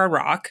living under a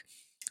rock.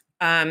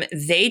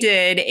 They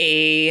did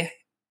a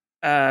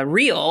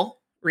reel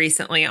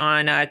recently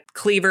on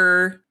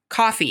cleaver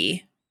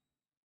coffee.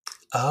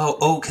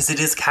 Oh, because it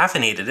is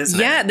caffeinated, isn't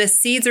it? Yeah, the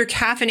seeds are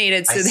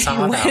caffeinated. So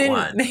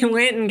they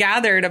went and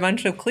gathered a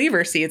bunch of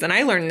cleaver seeds. And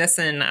I learned this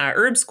in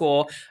herb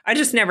school. I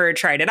just never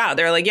tried it out.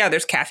 They're like, yeah,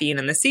 there's caffeine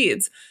in the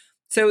seeds.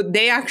 So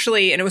they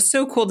actually, and it was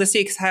so cool to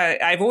see because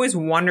I've always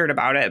wondered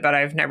about it, but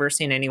I've never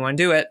seen anyone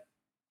do it.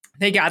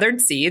 They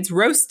gathered seeds,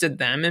 roasted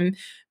them, and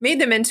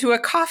made them into a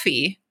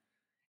coffee.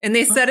 And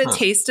they said it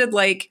tasted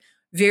like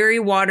very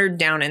watered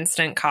down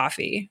instant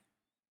coffee.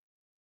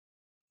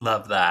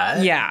 Love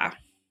that. Yeah.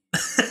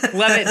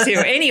 Love it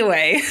too.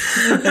 Anyway,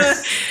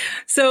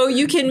 so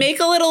you can make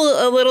a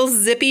little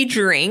zippy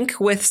drink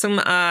with some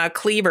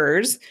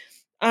cleavers.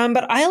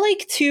 But I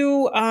like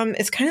to,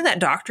 it's kind of that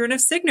doctrine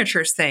of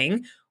signatures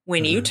thing.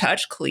 When you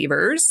touch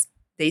cleavers,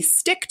 they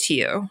stick to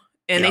you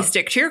and they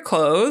stick to your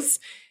clothes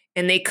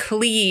and they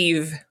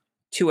cleave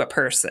to a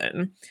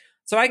person.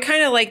 So I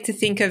kind of like to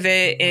think of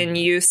it in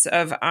use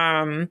of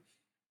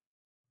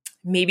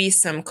maybe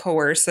some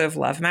coercive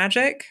love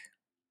magic.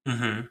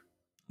 Mm-hmm.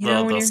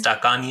 Little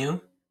stuck on you.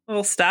 A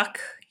little stuck.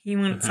 You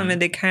want someone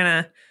to kind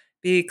of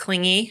be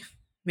clingy,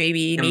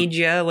 maybe need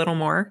you a little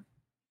more.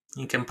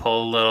 You can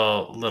pull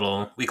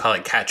little, we call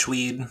it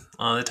catchweed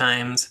all the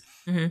times.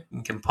 Mm-hmm.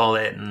 You can pull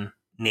it and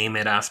name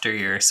it after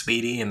your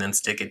sweetie and then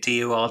stick it to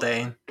you all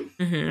day.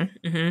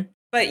 Mm-hmm. Mm-hmm.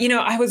 But,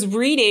 I was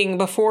reading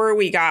before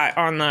we got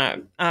on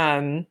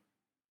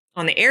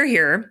the air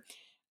here.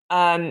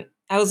 I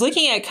was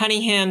looking at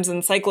Cunningham's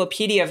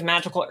Encyclopedia of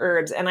Magical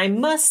Herbs, and I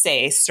must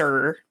say,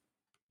 sir,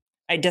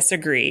 I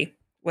disagree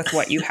with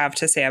what you have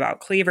to say about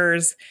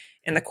cleavers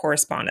and the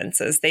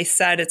correspondences. They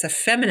said it's a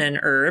feminine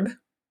herb,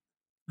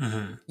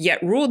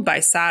 yet ruled by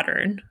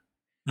Saturn,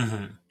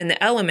 and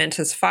the element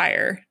is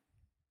fire.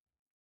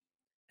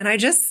 And that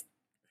just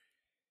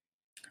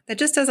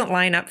doesn't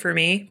line up for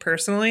me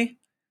personally.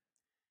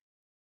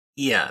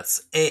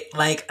 Yes.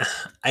 I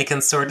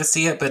can sort of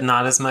see it, but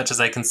not as much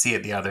as I can see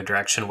it the other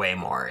direction way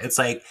more. It's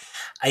like,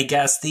 I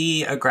guess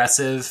the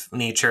aggressive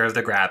nature of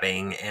the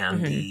grabbing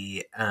and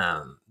the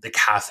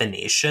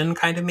caffeination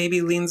kind of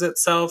maybe leans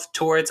itself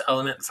towards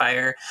element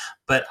fire.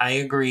 But I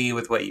agree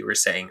with what you were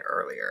saying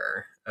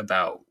earlier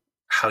about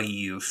how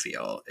you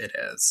feel it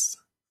is.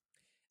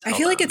 I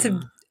feel like it's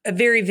a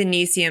very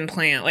Venetian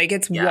plant. Like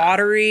it's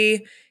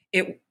watery.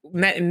 It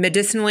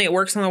medicinally, it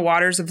works on the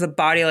waters of the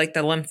body, like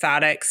the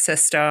lymphatic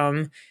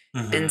system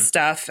and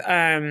stuff,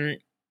 and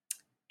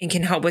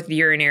can help with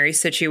urinary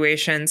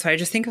situations. So I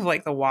just think of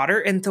like the water,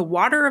 and the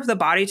water of the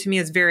body to me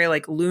is very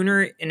like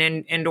lunar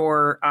and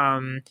or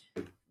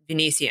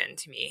Venetian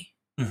to me.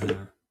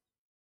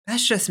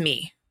 That's just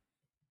me.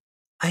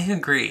 I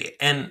agree.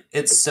 And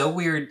it's so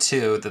weird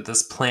too that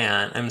this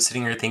plant, I'm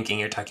sitting here thinking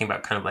you're talking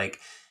about kind of like,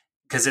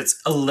 because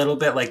it's a little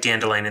bit like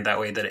dandelion in that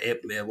way that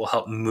it will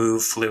help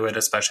move fluid,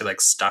 especially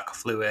like stuck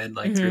fluid,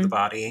 like through the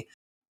body.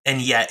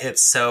 And yet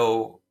it's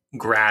so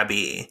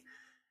grabby.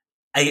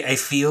 I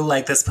feel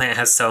like this plant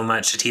has so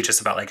much to teach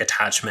us about like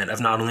attachment, of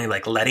not only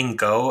like letting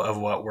go of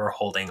what we're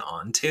holding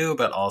on to,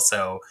 but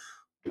also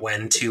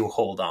when to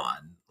hold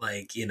on,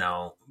 like,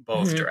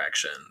 both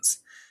directions.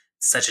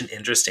 Such an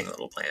interesting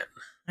little plant.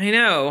 I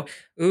know.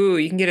 Ooh,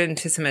 you can get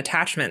into some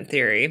attachment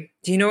theory.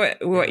 Do you know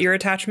what your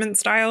attachment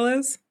style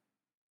is?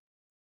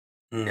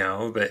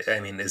 No, but I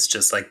mean, it's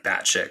just like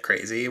batshit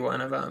crazy one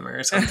of them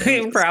or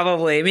something.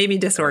 Probably, maybe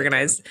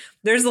disorganized.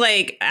 There's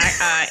like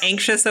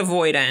anxious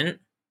avoidant,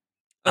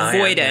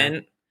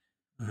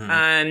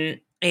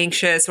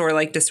 anxious or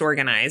like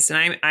disorganized.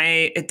 And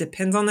it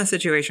depends on the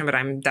situation, but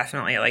I'm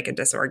definitely like a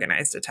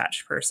disorganized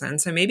attached person.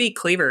 So maybe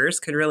cleavers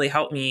could really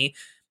help me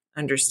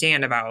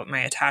understand about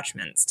my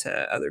attachments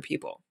to other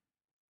people.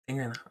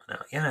 Yeah,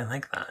 I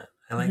like that.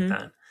 I like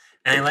that.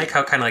 And I like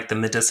how kind of like the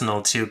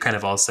medicinal too kind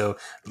of also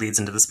leads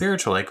into the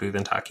spiritual, like we've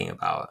been talking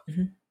about.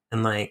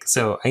 And like,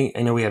 so I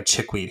know we have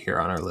chickweed here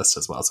on our list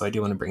as well. So I do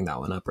want to bring that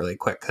one up really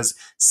quick, because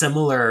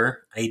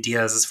similar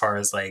ideas as far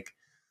as like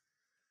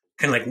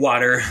kind of like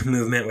water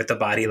movement with the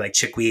body, like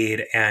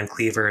chickweed and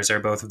cleavers are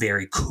both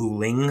very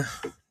cooling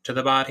to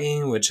the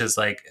body, which is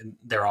like,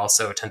 they're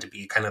also tend to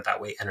be kind of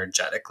that way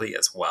energetically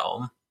as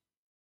well.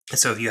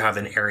 So if you have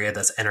an area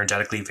that's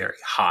energetically very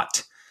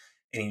hot,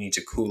 and you need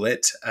to cool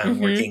it,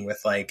 working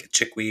with like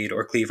chickweed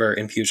or cleaver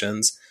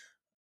infusions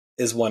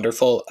is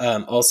wonderful.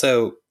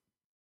 Also,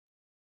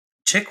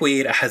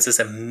 chickweed has this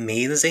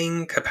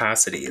amazing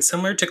capacity,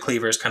 similar to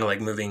cleavers, kind of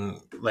like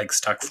moving like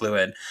stuck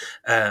fluid,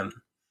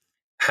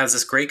 has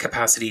this great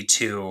capacity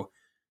to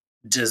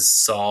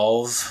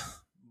dissolve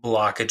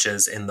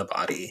blockages in the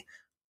body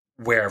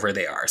wherever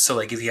they are. So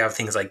like if you have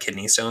things like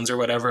kidney stones or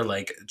whatever,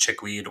 like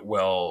chickweed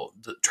will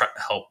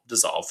help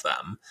dissolve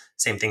them.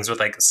 Same things with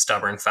like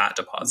stubborn fat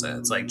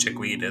deposits. Like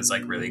chickweed is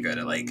like really good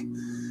at like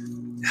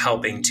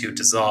helping to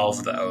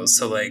dissolve those.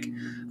 So like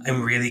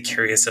I'm really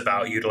curious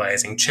about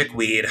utilizing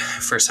chickweed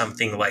for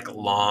something like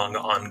long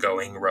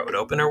ongoing road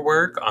opener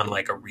work on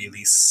like a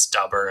really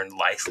stubborn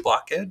life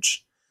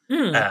blockage.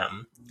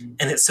 And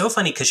it's so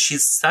funny because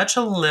she's such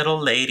a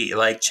little lady.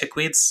 Like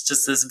chickweed's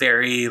just this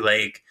very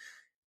like,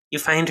 you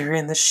find her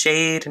in the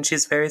shade and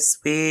she's very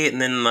sweet, and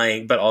then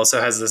like, but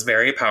also has this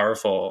very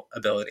powerful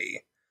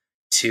ability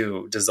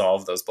to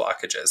dissolve those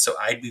blockages. So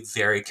I'd be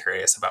very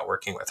curious about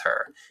working with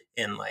her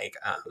in like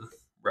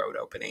road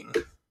opening.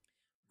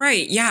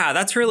 Right. Yeah,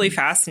 that's really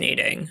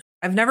fascinating.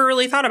 I've never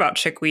really thought about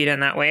chickweed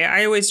in that way.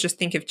 I always just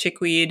think of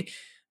chickweed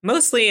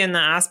mostly in the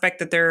aspect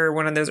that they're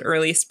one of those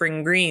early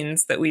spring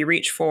greens that we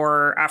reach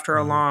for after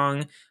a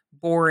long,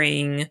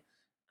 boring,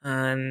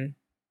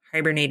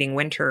 hibernating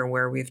winter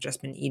where we've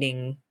just been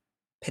eating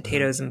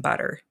potatoes and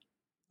butter.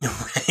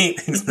 Right,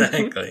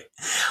 exactly.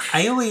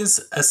 I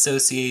always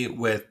associate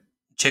with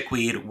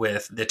chickweed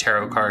with the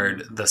tarot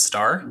card, the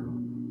star.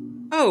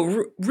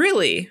 Oh,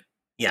 really?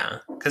 Yeah,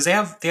 because they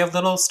have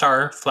little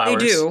star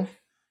flowers. They do.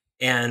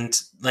 And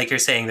like you're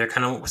saying, they're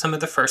kind of some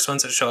of the first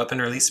ones that show up in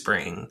early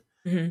spring.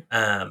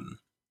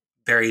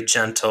 Very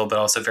gentle, but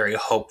also very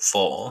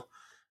hopeful.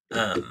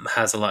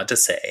 Has a lot to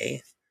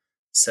say.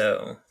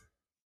 So,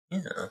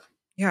 yeah.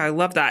 Yeah, I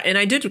love that. And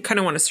I did kind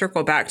of want to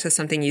circle back to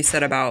something you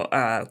said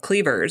about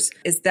cleavers,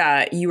 is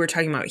that you were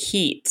talking about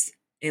heat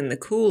in the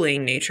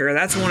cooling nature.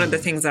 That's one of the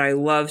things that I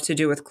love to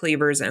do with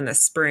cleavers in the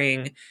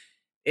spring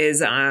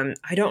is I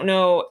don't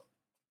know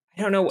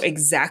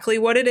exactly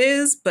what it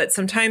is, but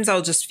sometimes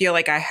I'll just feel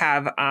like I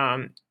have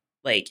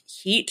like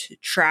heat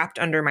trapped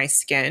under my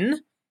skin.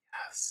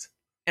 Yes.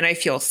 And I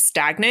feel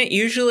stagnant.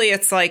 Usually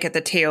it's like at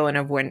the tail end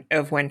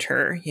of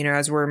winter, you know,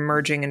 as we're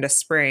merging into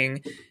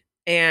spring.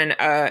 And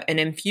an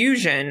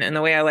infusion, and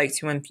the way I like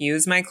to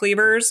infuse my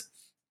cleavers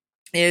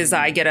is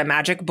I get a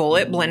magic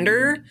bullet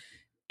blender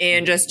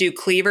and just do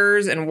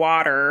cleavers and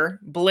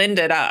water, blend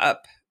it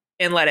up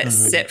and let it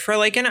sit for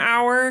like an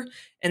hour.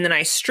 And then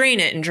I strain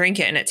it and drink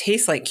it, and it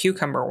tastes like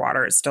cucumber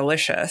water. It's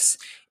delicious.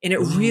 And it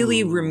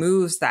really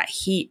removes that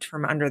heat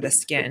from under the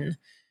skin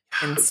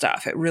and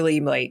stuff. It really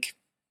like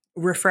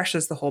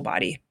refreshes the whole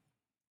body.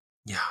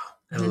 Yeah,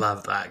 I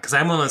love that. Because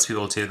I'm one of those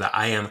people too that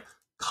I am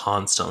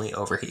constantly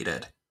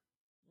overheated.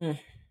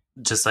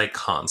 Just like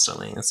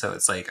constantly. So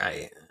it's like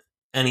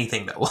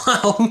anything that will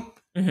help.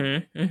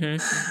 Right.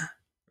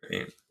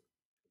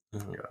 Oh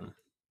my God.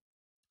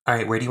 All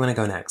right, where do you want to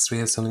go next? We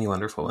have so many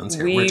wonderful ones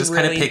here. We're just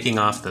kind of picking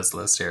off this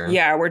list here.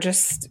 Yeah, we're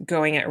just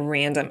going at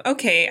random.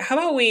 Okay, how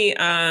about we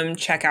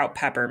check out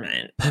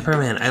peppermint?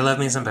 Peppermint. I love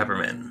me some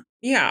peppermint.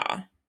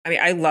 Yeah. I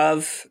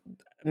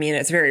mean,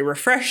 it's very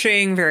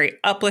refreshing, very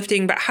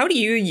uplifting, but how do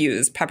you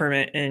use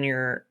peppermint in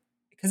your,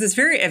 because it's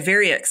a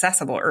very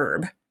accessible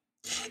herb.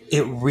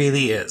 It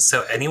really is.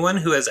 So anyone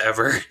who has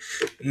ever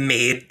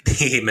made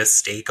the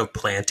mistake of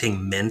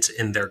planting mint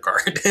in their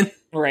garden.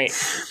 Right.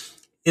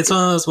 It's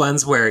one of those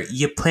ones where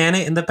you plant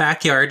it in the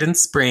backyard in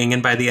spring,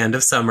 and by the end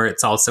of summer,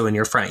 it's also in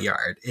your front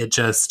yard. It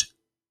just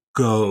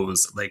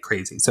goes like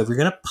crazy. So if you're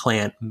going to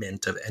plant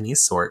mint of any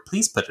sort,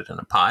 please put it in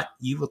a pot.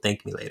 You will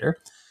thank me later.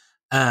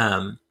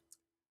 But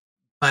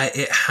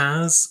it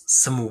has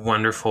some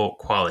wonderful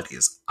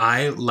qualities.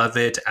 I love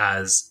it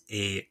as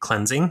a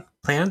cleansing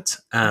plant,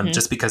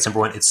 just because, number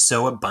one, it's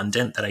so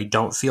abundant that I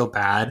don't feel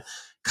bad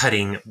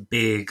cutting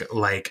big,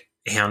 like,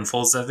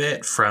 handfuls of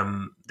it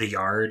from the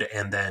yard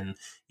and then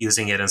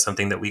using it in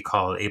something that we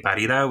call a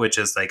barida, which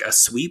is like a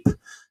sweep.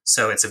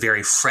 So it's a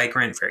very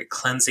fragrant, very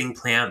cleansing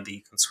plant that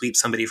you can sweep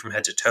somebody from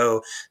head to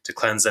toe to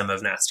cleanse them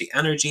of nasty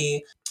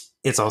energy.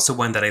 It's also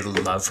one that I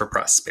love for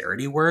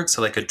prosperity work.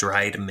 So like a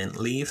dried mint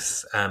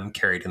leaf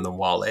carried in the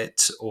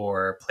wallet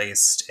or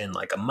placed in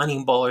like a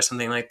money bowl or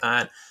something like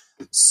that.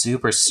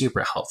 Super,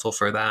 super helpful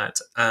for that.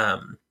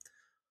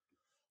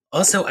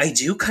 Also, I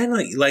do kind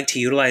of like to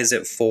utilize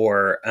it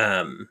for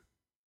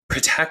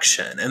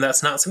protection. And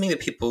that's not something that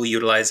people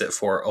utilize it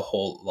for a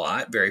whole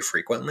lot very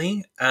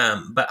frequently.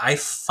 But I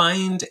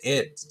find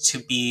it to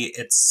be,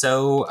 it's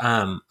so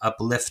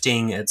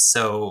uplifting. It's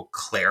so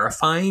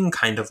clarifying,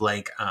 kind of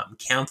like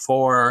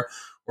camphor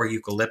or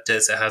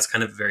eucalyptus. It has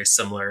kind of a very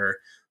similar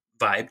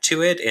vibe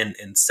to it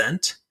in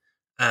scent.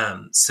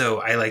 So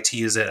I like to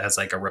use it as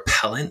like a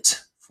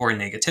repellent for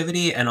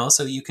negativity. And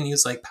also you can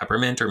use like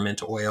peppermint or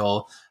mint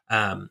oil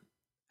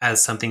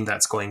as something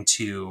that's going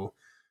to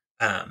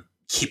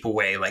keep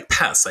away like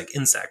pests, like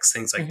insects,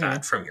 things like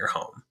that from your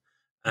home.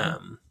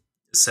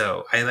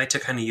 So I like to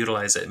kind of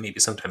utilize it maybe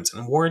sometimes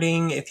in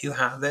warding if you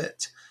have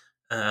it.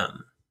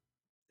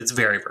 It's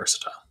very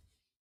versatile.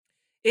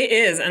 It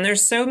is. And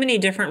there's so many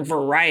different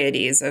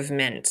varieties of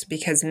mint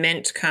because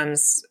mint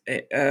comes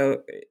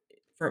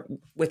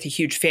with a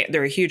huge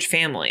they're a huge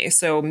family.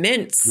 So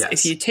mints,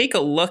 if you take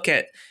a look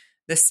at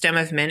the stem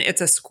of mint,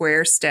 it's a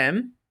square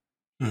stem.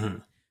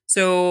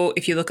 So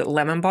if you look at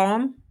lemon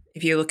balm,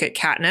 if you look at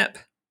catnip,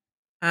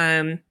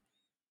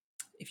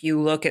 if you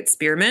look at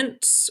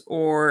spearmint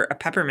or a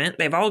peppermint,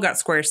 they've all got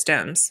square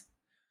stems.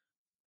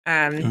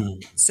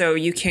 So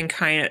you can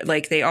kind of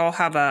like, they all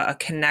have a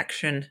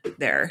connection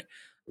there.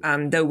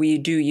 Though we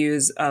do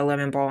use a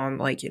lemon balm,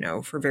 like, you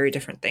know, for very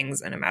different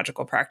things in a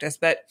magical practice.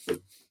 But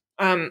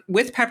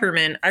with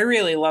peppermint, I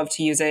really love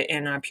to use it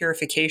in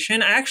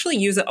purification. I actually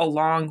use it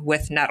along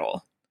with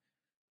nettle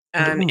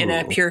in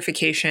a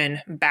purification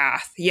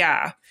bath.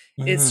 Yeah.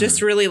 It's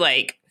just really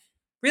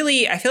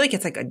I feel like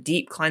it's like a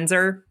deep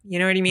cleanser. You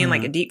know what I mean?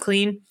 Like a deep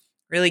clean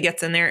really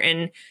gets in there.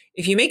 And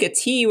if you make a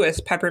tea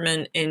with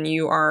peppermint and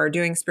you are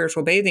doing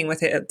spiritual bathing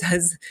with it, it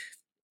does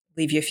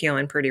leave you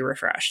feeling pretty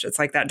refreshed. It's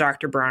like that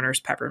Dr. Bronner's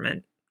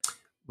peppermint.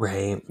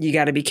 Right. You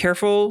got to be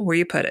careful where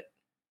you put it.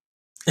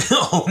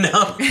 Oh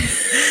no.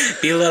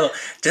 Be a little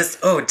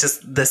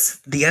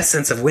the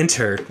essence of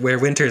winter, where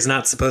winter is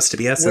not supposed to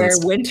be essence.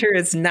 Where winter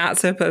is not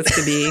supposed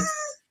to be.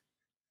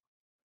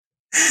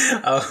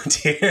 Oh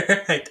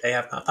dear. I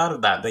have not thought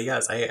of that. But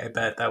yes, I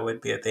bet that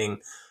would be a thing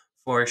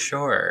for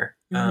sure.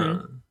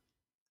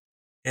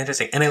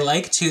 Interesting. And I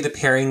like, too, the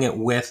pairing it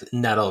with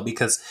nettle,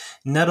 because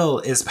nettle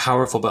is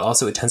powerful, but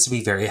also it tends to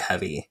be very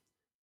heavy,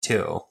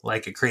 too.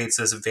 Like, it creates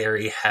this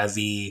very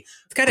heavy,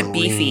 it's got a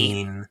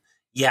beefy.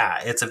 Yeah,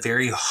 it's a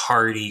very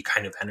hearty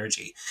kind of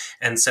energy.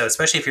 And so,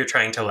 especially if you're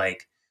trying to,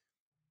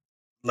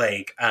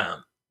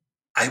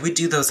 I would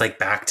do those like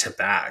back to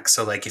back.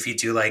 So like if you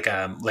do like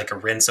a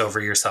rinse over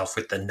yourself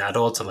with the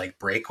nettle to like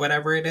break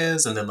whatever it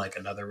is, and then like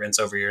another rinse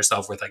over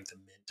yourself with like the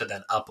mint to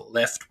then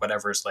uplift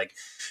whatever's like,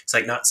 it's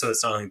like not, so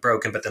it's not only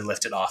broken but then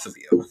lift it off of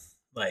you.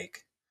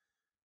 Like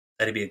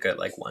that'd be a good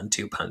like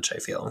 1-2 punch, I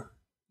feel.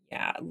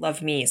 Yeah,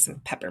 love me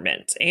some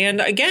peppermint. And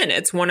again,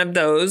 it's one of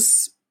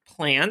those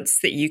plants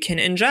that you can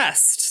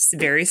ingest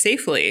very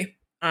safely.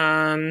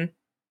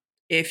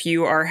 If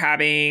you are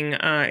having,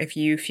 if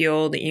you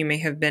feel that you may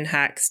have been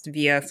hexed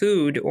via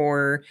food,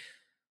 or,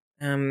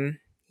 somebody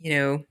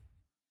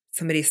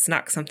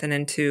snuck something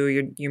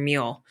into your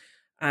meal,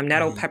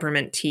 nettle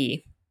peppermint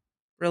tea,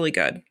 really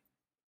good,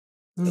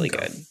 really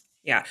good.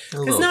 Yeah,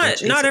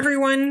 because not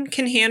everyone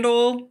can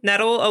handle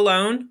nettle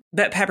alone,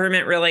 but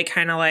peppermint really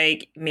kind of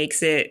like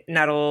makes it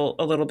nettle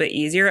a little bit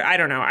easier. I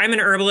don't know. I'm an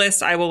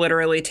herbalist. I will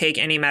literally take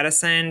any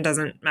medicine.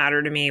 Doesn't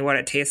matter to me what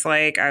it tastes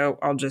like.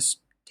 I'll just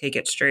take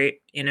it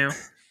straight, and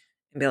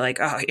be like,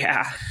 oh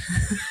yeah.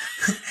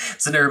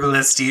 As an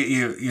herbalist,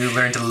 you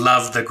learn to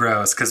love the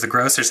gross, because the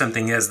grosser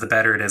something is, the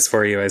better it is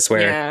for you, I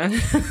swear. Yeah.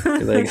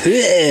 You're like,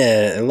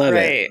 yeah, I love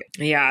it.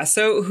 Yeah.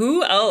 So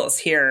who else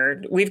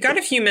here? We've got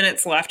a few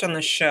minutes left on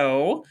the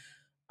show.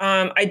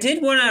 I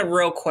did want to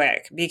real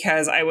quick,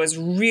 because I was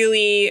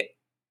really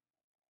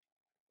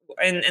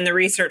in the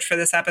research for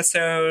this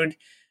episode,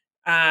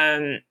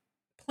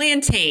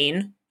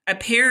 plantain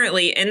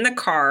apparently in the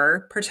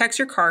car protects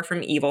your car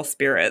from evil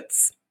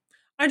spirits.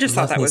 I just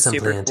thought that was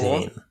super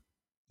plantain. Cool.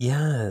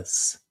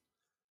 Yes.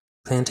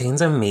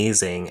 Plantain's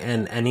amazing.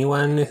 And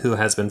anyone who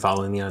has been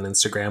following me on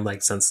Instagram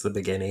like since the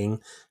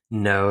beginning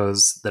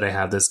knows that I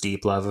have this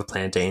deep love of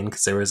plantain,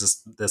 because there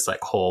was this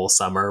like whole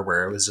summer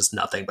where it was just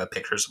nothing but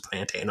pictures of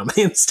plantain on my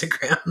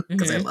Instagram,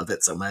 because I love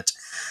it so much.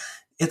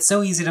 It's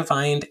so easy to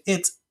find.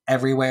 It's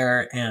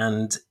everywhere,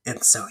 and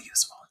it's so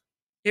useful.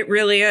 It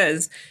really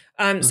is.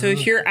 So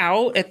if you're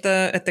out at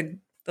the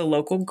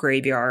local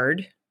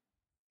graveyard,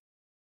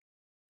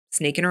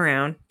 sneaking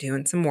around,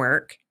 doing some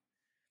work,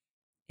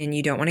 and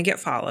you don't want to get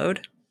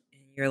followed,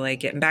 and you're like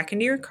getting back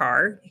into your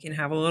car, you can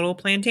have a little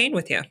plantain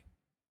with you.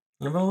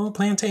 Have a little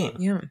plantain.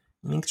 Yeah.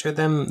 Make sure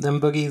them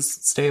boogies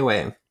stay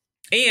away.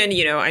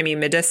 And,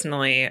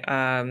 medicinally,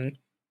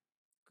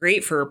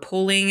 great for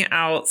pulling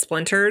out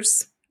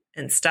splinters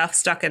and stuff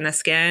stuck in the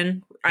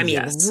skin.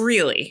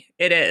 Really,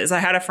 it is. I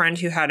had a friend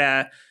who had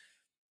an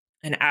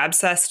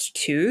abscessed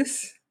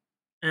tooth,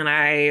 and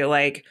I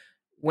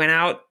went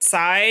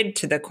outside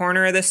to the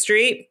corner of the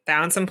street,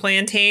 found some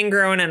plantain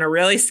growing in a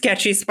really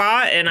sketchy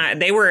spot, and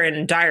they were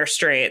in dire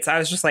straits. I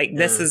was just like,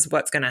 this is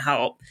what's going to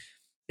help.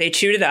 They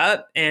chewed it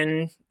up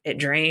and it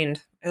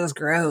drained. It was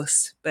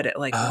gross, but it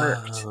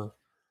worked.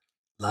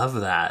 Love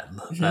that.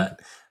 Love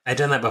that. I've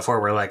done that before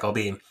where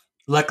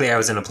luckily I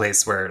was in a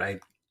place where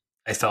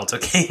I felt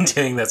okay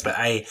doing this, but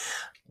I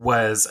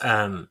was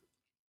out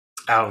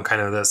in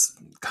kind of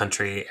this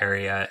country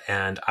area,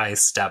 and I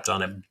stepped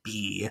on a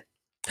bee.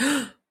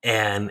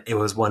 And it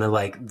was one of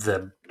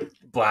the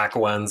black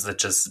ones that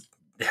just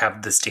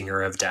have the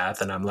stinger of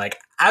death. And I'm like,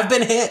 I've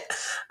been hit.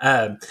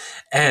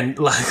 And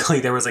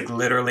luckily there was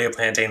literally a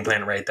plantain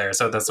plant right there.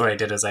 So that's what I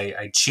did, is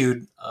I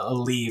chewed a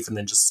leaf and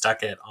then just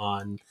stuck it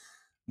on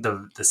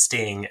the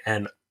sting,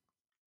 and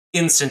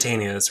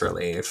instantaneous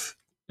relief.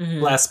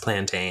 Less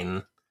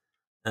plantain.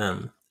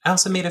 I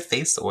also made a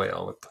face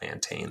oil with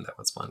plantain. That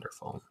was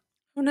wonderful.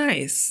 Oh,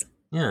 nice.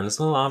 Yeah, just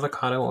a little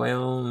avocado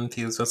oil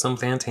infused with some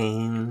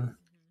plantain.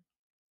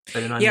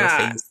 Put it on your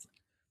face.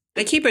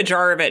 I keep a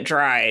jar of it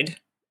dried.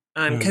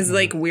 Because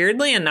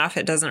weirdly enough,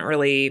 it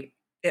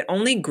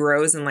only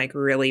grows in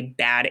really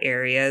bad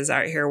areas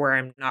out here where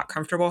I'm not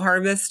comfortable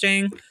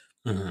harvesting.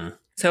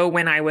 So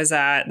when I was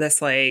at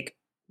this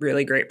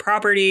really great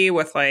property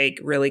with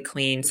really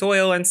clean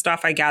soil and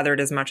stuff, I gathered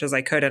as much as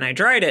I could and I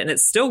dried it, and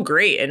it's still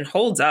great and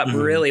holds up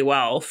really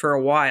well for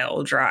a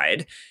while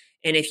dried.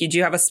 And if you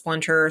do have a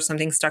splinter or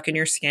something stuck in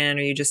your skin,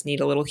 or you just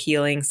need a little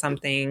healing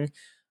something,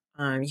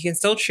 you can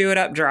still chew it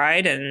up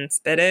dried and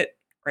spit it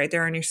right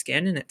there on your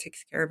skin, and it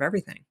takes care of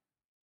everything.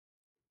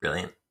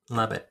 Brilliant.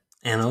 Love it.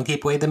 And it'll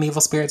keep away them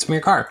evil spirits from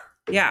your car.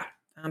 Yeah,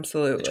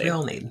 absolutely. Which we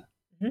all need.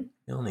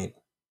 We all need.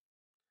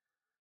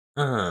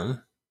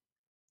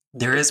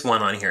 There is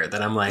one on here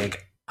that I'm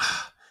like,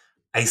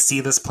 I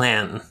see this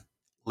plant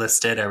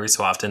listed every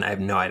so often. I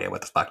have no idea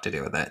what the fuck to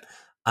do with it.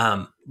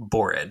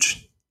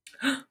 Borage.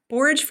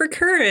 Borage for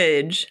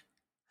courage.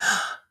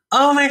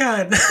 Oh my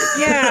God.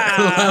 Yeah.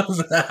 I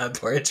love that.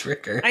 Borage for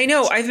courage. I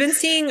know. I've been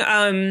seeing,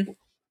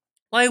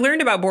 I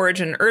learned about borage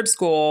in herb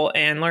school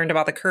and learned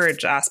about the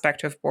courage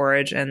aspect of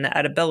borage and the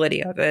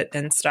edibility of it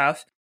and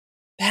stuff.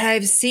 But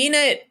I've seen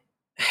it.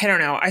 I don't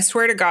know. I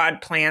swear to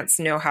God, plants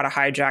know how to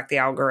hijack the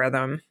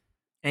algorithm.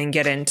 and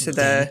get into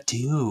They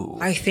do.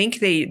 I think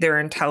their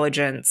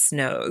intelligence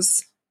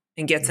knows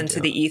and gets into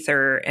the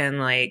ether and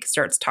like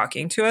starts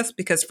talking to us,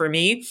 because for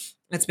me,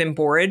 it's been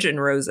borage and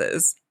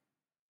roses.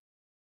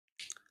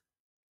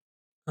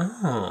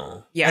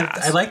 Oh. Yeah.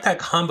 I like that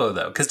combo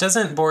though, because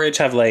doesn't borage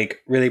have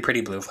like really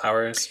pretty blue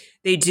flowers?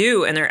 They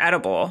do, and they're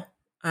edible.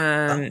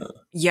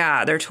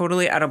 Yeah, they're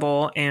totally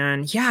edible.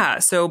 And yeah,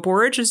 so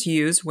borage is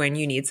used when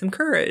you need some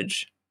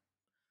courage.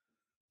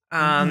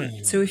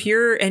 So if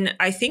you're, and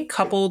I think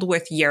coupled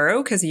with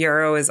yarrow, because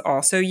yarrow is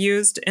also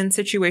used in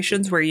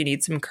situations where you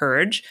need some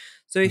courage.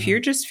 So if you're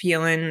just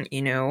feeling,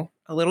 a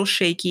little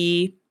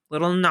shaky, a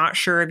little not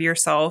sure of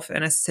yourself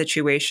in a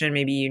situation,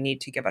 maybe you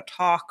need to give a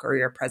talk or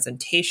your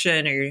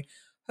presentation, or you're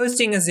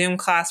hosting a Zoom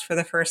class for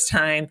the first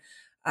time,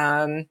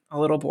 a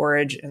little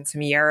borage and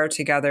some yarrow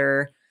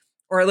together,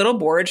 or a little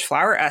borage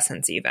flower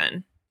essence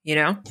even,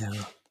 Yeah.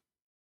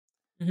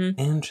 Mm-hmm.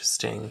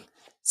 Interesting.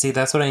 See,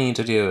 that's what I need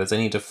to do, is I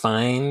need to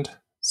find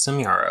some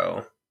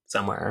yarrow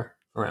somewhere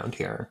around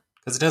here.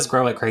 Because it does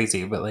grow like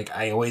crazy, but like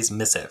I always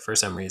miss it for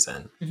some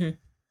reason. Mm-hmm.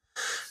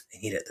 I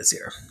need it this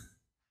year.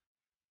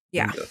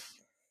 Yeah.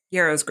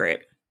 Yarrow's great.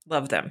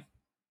 Love them.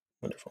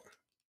 Wonderful.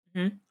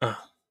 Mm-hmm. Oh,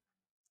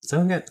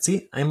 so good.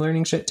 See, I'm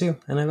learning shit too.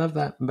 And I love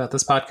that about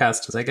this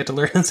podcast, is I get to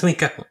learn as we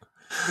go.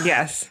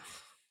 Yes.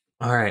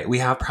 All right. We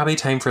have probably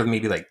time for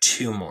maybe like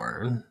 2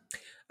 more.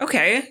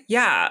 Okay.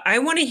 Yeah. I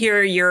want to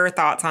hear your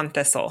thoughts on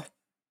thistle.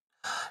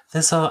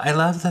 Thistle. I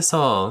love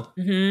thistle.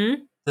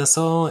 Mm-hmm.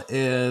 Thistle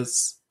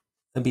is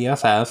a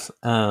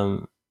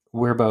BFF.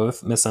 We're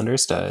both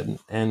misunderstood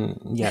and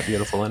yet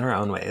beautiful in our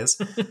own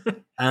ways.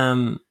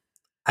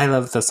 I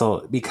love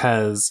thistle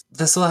because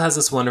thistle has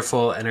this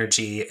wonderful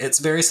energy. It's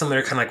very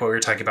similar to kind of like what we were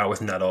talking about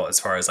with nettle as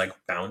far as like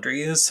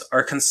boundaries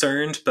are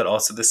concerned, but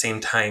also at the same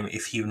time,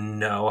 if you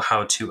know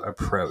how to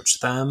approach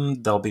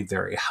them, they'll be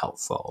very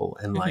helpful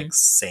and like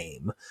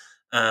same.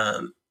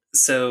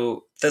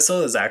 So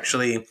thistle is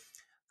actually,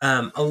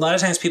 a lot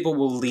of times people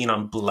will lean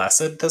on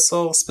blessed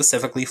thistle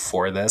specifically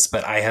for this,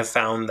 but I have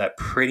found that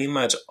pretty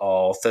much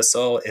all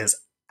thistle is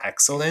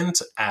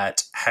excellent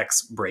at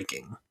hex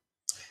breaking.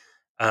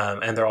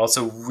 And they're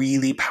also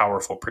really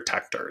powerful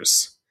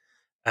protectors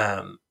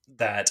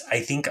that I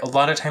think a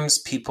lot of times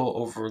people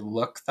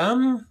overlook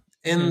them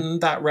in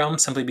that realm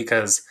simply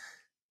because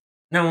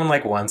no one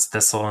like wants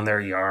thistle in their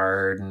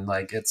yard and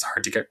like it's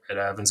hard to get rid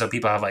of. And so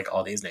people have like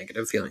all these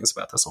negative feelings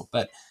about thistle.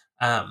 But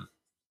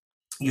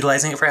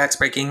utilizing it for hex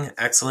breaking,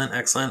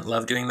 excellent.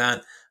 Love doing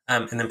that.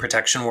 And then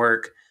protection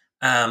work.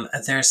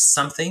 There's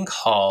something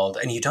called,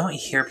 and you don't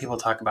hear people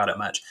talk about it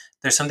much,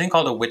 there's something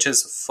called a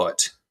witch's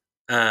foot.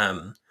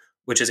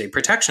 Which is a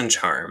protection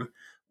charm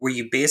where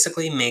you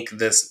basically make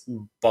this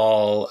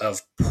ball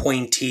of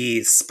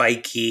pointy,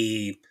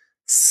 spiky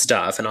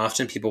stuff. And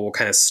often people will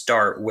kind of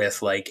start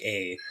with like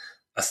a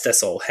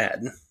thistle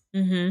head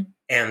and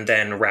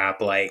then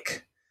wrap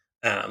like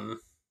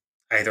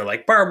either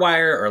like barbed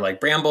wire or like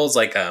brambles,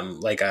 like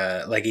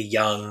a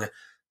young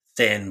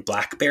thin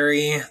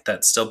blackberry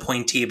that's still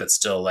pointy but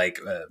still like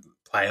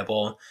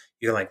pliable.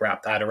 You can like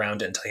wrap that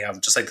around it until you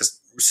have just like this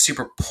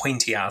super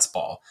pointy ass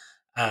ball.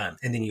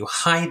 And then you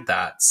hide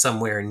that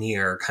somewhere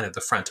near kind of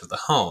the front of the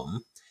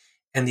home.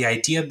 And the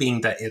idea being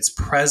that its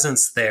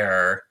presence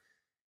there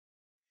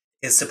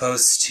is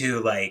supposed to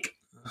like,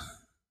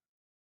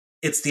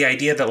 it's the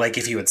idea that like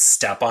if you would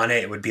step on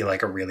it, it would be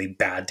like a really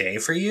bad day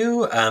for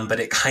you. But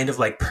it kind of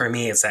like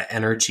permeates that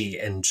energy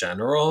in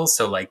general.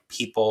 So like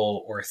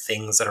people or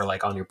things that are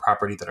like on your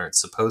property that aren't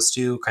supposed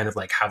to kind of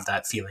like have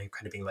that feeling of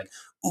kind of being like,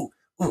 ooh,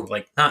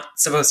 like not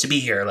supposed to be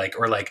here, like,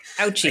 or like,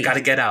 ouchie. I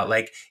gotta get out.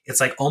 Like, it's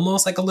like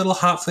almost like a little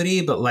hot footy,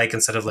 but like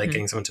instead of like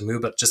getting someone to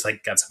move, but just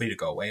like get somebody to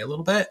go away a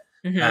little bit.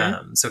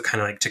 So kind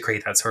of like to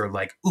create that sort of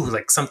like, ooh,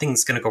 like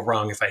something's gonna go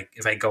wrong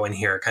if I go in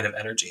here kind of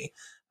energy.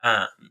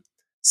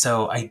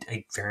 So I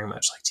very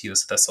much like to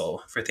use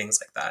thistle for things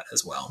like that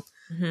as well.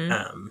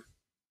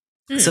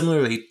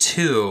 Similarly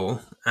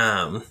too,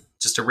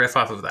 just to riff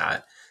off of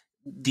that,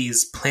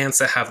 these plants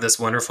that have this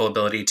wonderful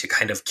ability to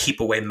kind of keep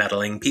away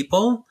meddling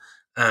people.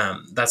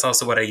 That's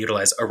also what I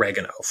utilize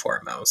oregano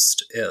for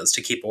most, is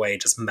to keep away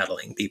just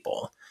meddling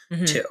people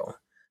too.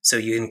 So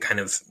you can kind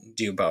of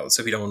do both.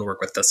 So if you don't want to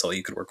work with thistle,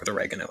 you could work with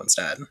oregano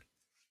instead.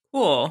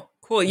 Cool.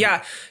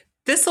 Yeah.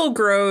 Thistle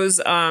grows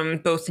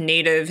both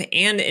native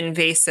and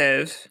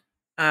invasive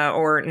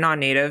or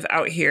non-native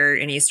out here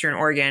in Eastern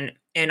Oregon.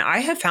 And I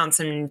have found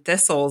some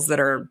thistles that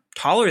are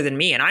taller than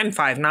me, and I'm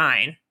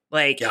 5'9".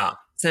 Like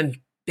some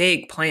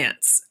big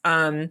plants.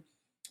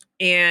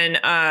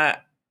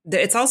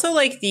 It's also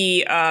like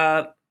the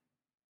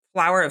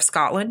flower of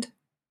Scotland.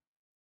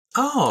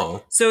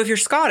 Oh. So if you're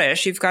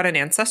Scottish, you've got an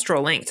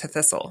ancestral link to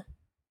thistle.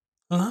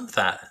 I love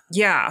that.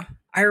 Yeah.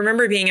 I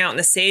remember being out in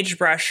the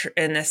sagebrush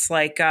in this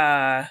like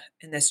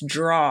in this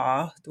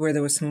draw where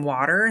there was some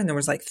water and there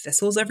was like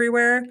thistles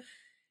everywhere.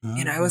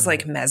 And I was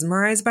like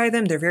mesmerized by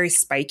them. They're very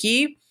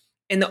spiky.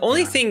 And the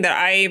only thing that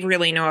I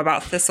really know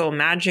about thistle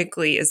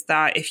magically is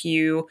that if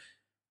you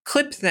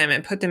clip them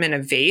and put them in a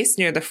vase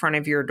near the front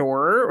of your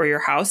door or your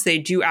house, they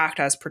do act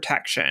as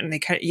protection. They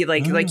kind of,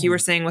 like you were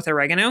saying with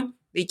oregano,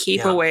 they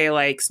keep away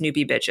like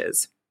Snoopy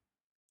bitches.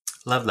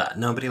 Love that.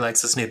 Nobody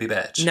likes a Snoopy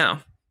bitch. No.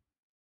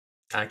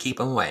 Gotta keep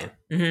them away.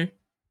 Mm-hmm.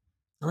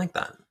 I like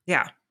that.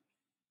 Yeah.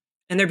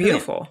 And they're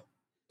beautiful.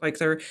 Like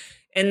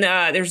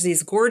there's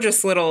these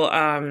gorgeous little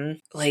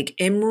like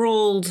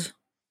emerald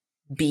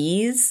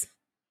bees.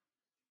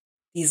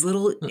 These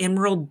little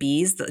emerald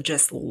bees that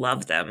just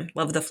love them.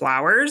 Love the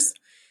flowers.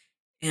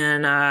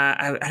 And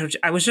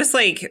I was just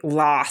like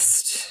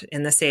lost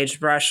in the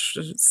sagebrush,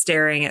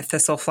 staring at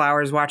thistle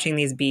flowers, watching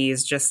these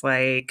bees just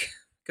like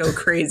go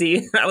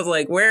crazy. I was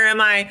like, where am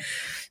I?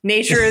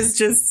 Nature is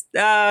just...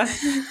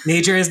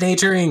 Nature is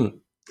naturing.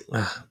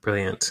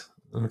 Brilliant.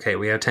 Okay,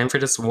 we have time for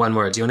just one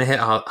more. Do you want to hit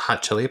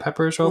hot chili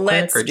peppers real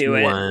quick? Let's do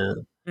it.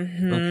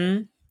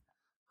 Okay.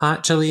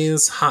 Hot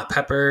chilies, hot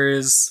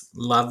peppers,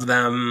 love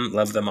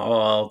them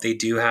all. They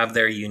do have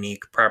their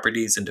unique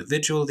properties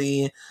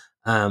individually.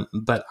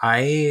 But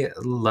I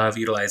love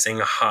utilizing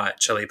hot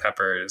chili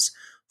peppers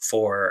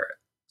for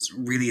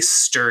really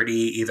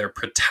sturdy either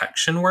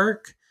protection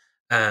work.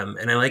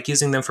 And I like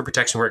using them for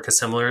protection work because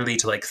similarly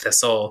to like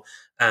thistle,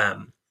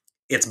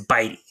 it's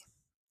bitey.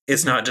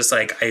 It's not just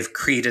like I've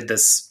created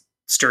this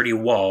sturdy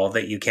wall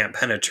that you can't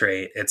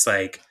penetrate. It's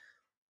like,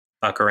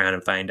 fuck around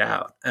and find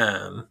out.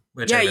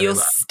 Which I really you'll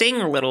love.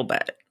 Sting a little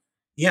bit.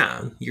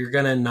 Yeah, you're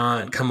going to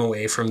not come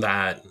away from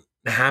that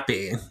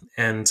happy.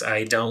 And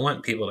I don't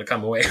want people to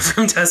come away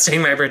from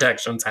testing my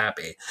protections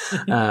happy.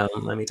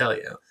 Let me tell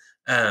you.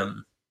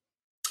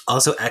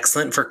 Also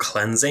excellent for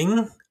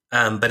cleansing,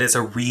 but it's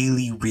a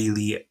really,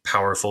 really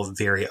powerful,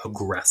 very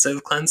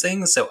aggressive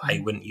cleansing. So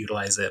I wouldn't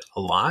utilize it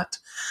a lot.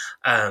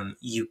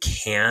 You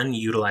can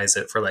utilize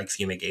it for like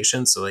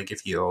fumigation. So like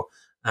if you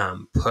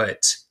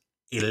put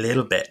a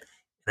little bit,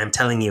 and I'm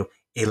telling you,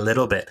 a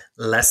little bit,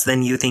 less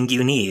than you think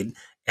you need,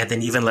 and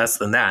then even less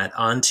than that,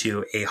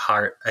 onto a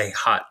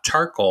hot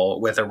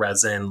charcoal with a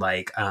resin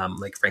like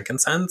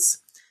frankincense,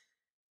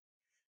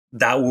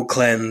 that will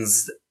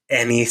cleanse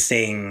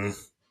anything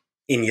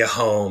in your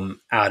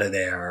home out of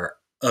there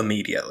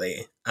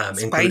immediately,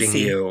 including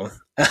you.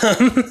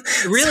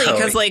 Really,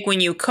 because like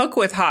when you cook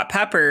with hot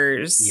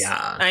peppers,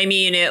 I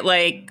mean, it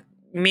like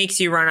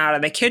makes you run out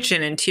of the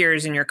kitchen in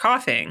tears and you're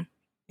coughing.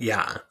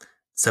 Yeah.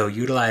 So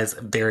utilize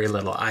very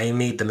little. I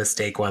made the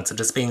mistake once of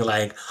just being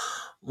like,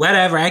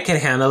 whatever, I can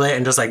handle it,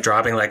 and just like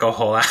dropping like a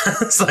whole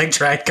ass like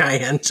dried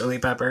cayenne chili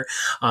pepper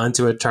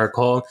onto a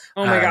charcoal.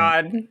 Oh my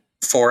God.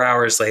 4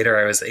 hours later,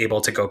 I was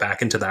able to go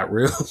back into that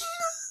room.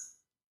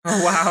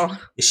 Oh, wow.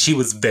 She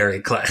was very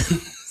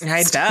cleansed.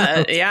 I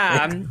bet.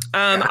 Yeah.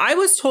 I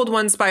was told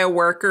once by a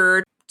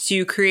worker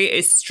to create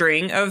a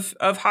string of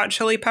hot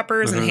chili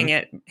peppers and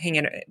hang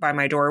it by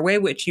my doorway,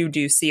 which you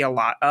do see a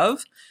lot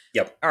of.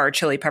 Yep. Are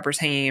chili peppers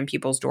hanging in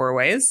people's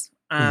doorways,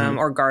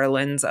 or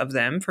garlands of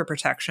them for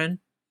protection.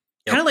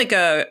 Yep. Kind of like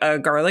a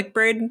garlic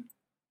braid.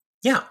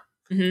 Yeah.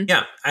 Mm-hmm.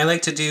 Yeah. I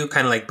like to do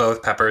kind of like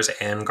both peppers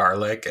and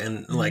garlic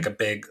and like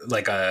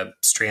a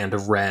strand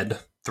of red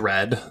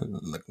thread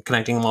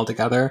connecting them all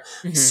together.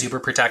 Super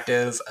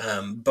protective.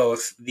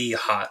 Both the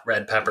hot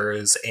red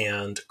peppers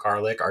and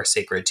garlic are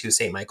sacred to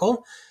St.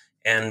 Michael,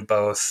 and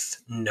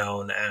both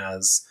known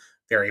as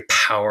very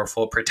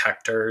powerful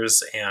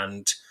protectors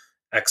and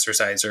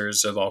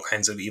exorcisers of all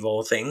kinds of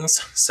evil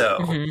things.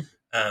 So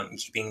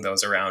keeping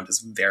those around is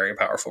very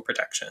powerful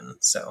protection.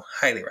 So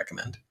highly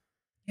recommend.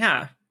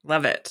 Yeah,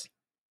 love it.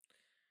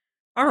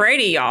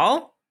 Alrighty,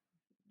 y'all.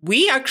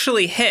 We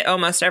actually hit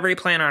almost every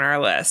plant on our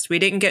list. We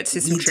didn't get to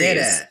some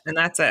trees, and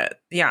that's it.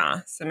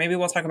 Yeah. So maybe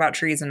we'll talk about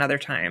trees another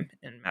time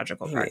in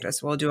magical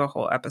practice. We'll do a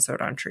whole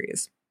episode on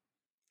trees.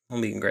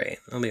 It'll be great.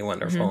 It'll be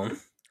wonderful.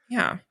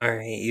 Yeah. All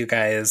right, you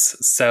guys.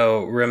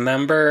 So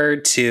remember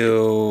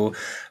to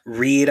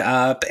read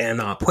up and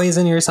not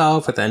poison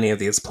yourself with any of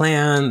these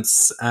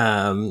plants.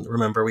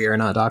 Remember, we are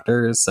not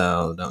doctors,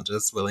 so don't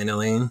just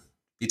willy-nilly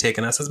be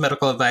taking us as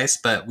medical advice,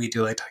 but we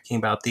do like talking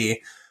about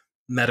the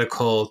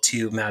medical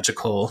to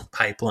magical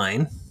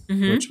pipeline,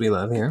 which we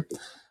love here.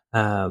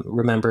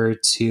 Remember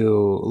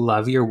to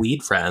love your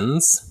weed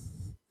friends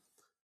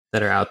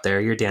that are out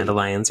there, your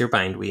dandelions, your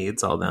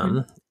bindweeds, all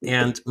them.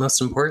 And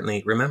most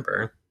importantly,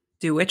 remember...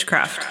 do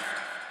witchcraft.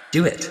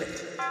 Do it.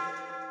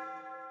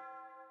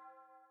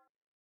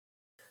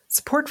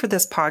 Support for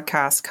this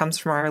podcast comes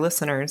from our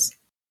listeners.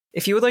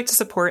 If you would like to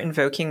support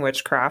Invoking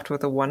Witchcraft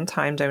with a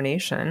one-time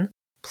donation,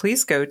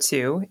 please go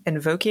to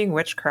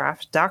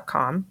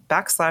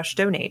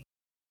invokingwitchcraft.com/donate.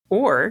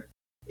 Or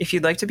if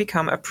you'd like to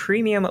become a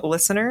premium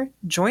listener,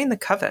 join the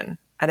Coven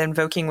at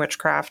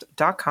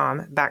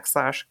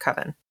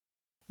invokingwitchcraft.com/coven.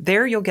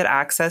 There you'll get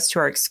access to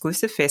our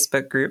exclusive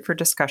Facebook group for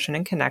discussion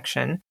and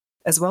connection,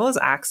 as well as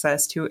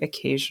access to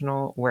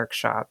occasional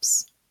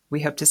workshops.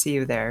 We hope to see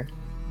you there.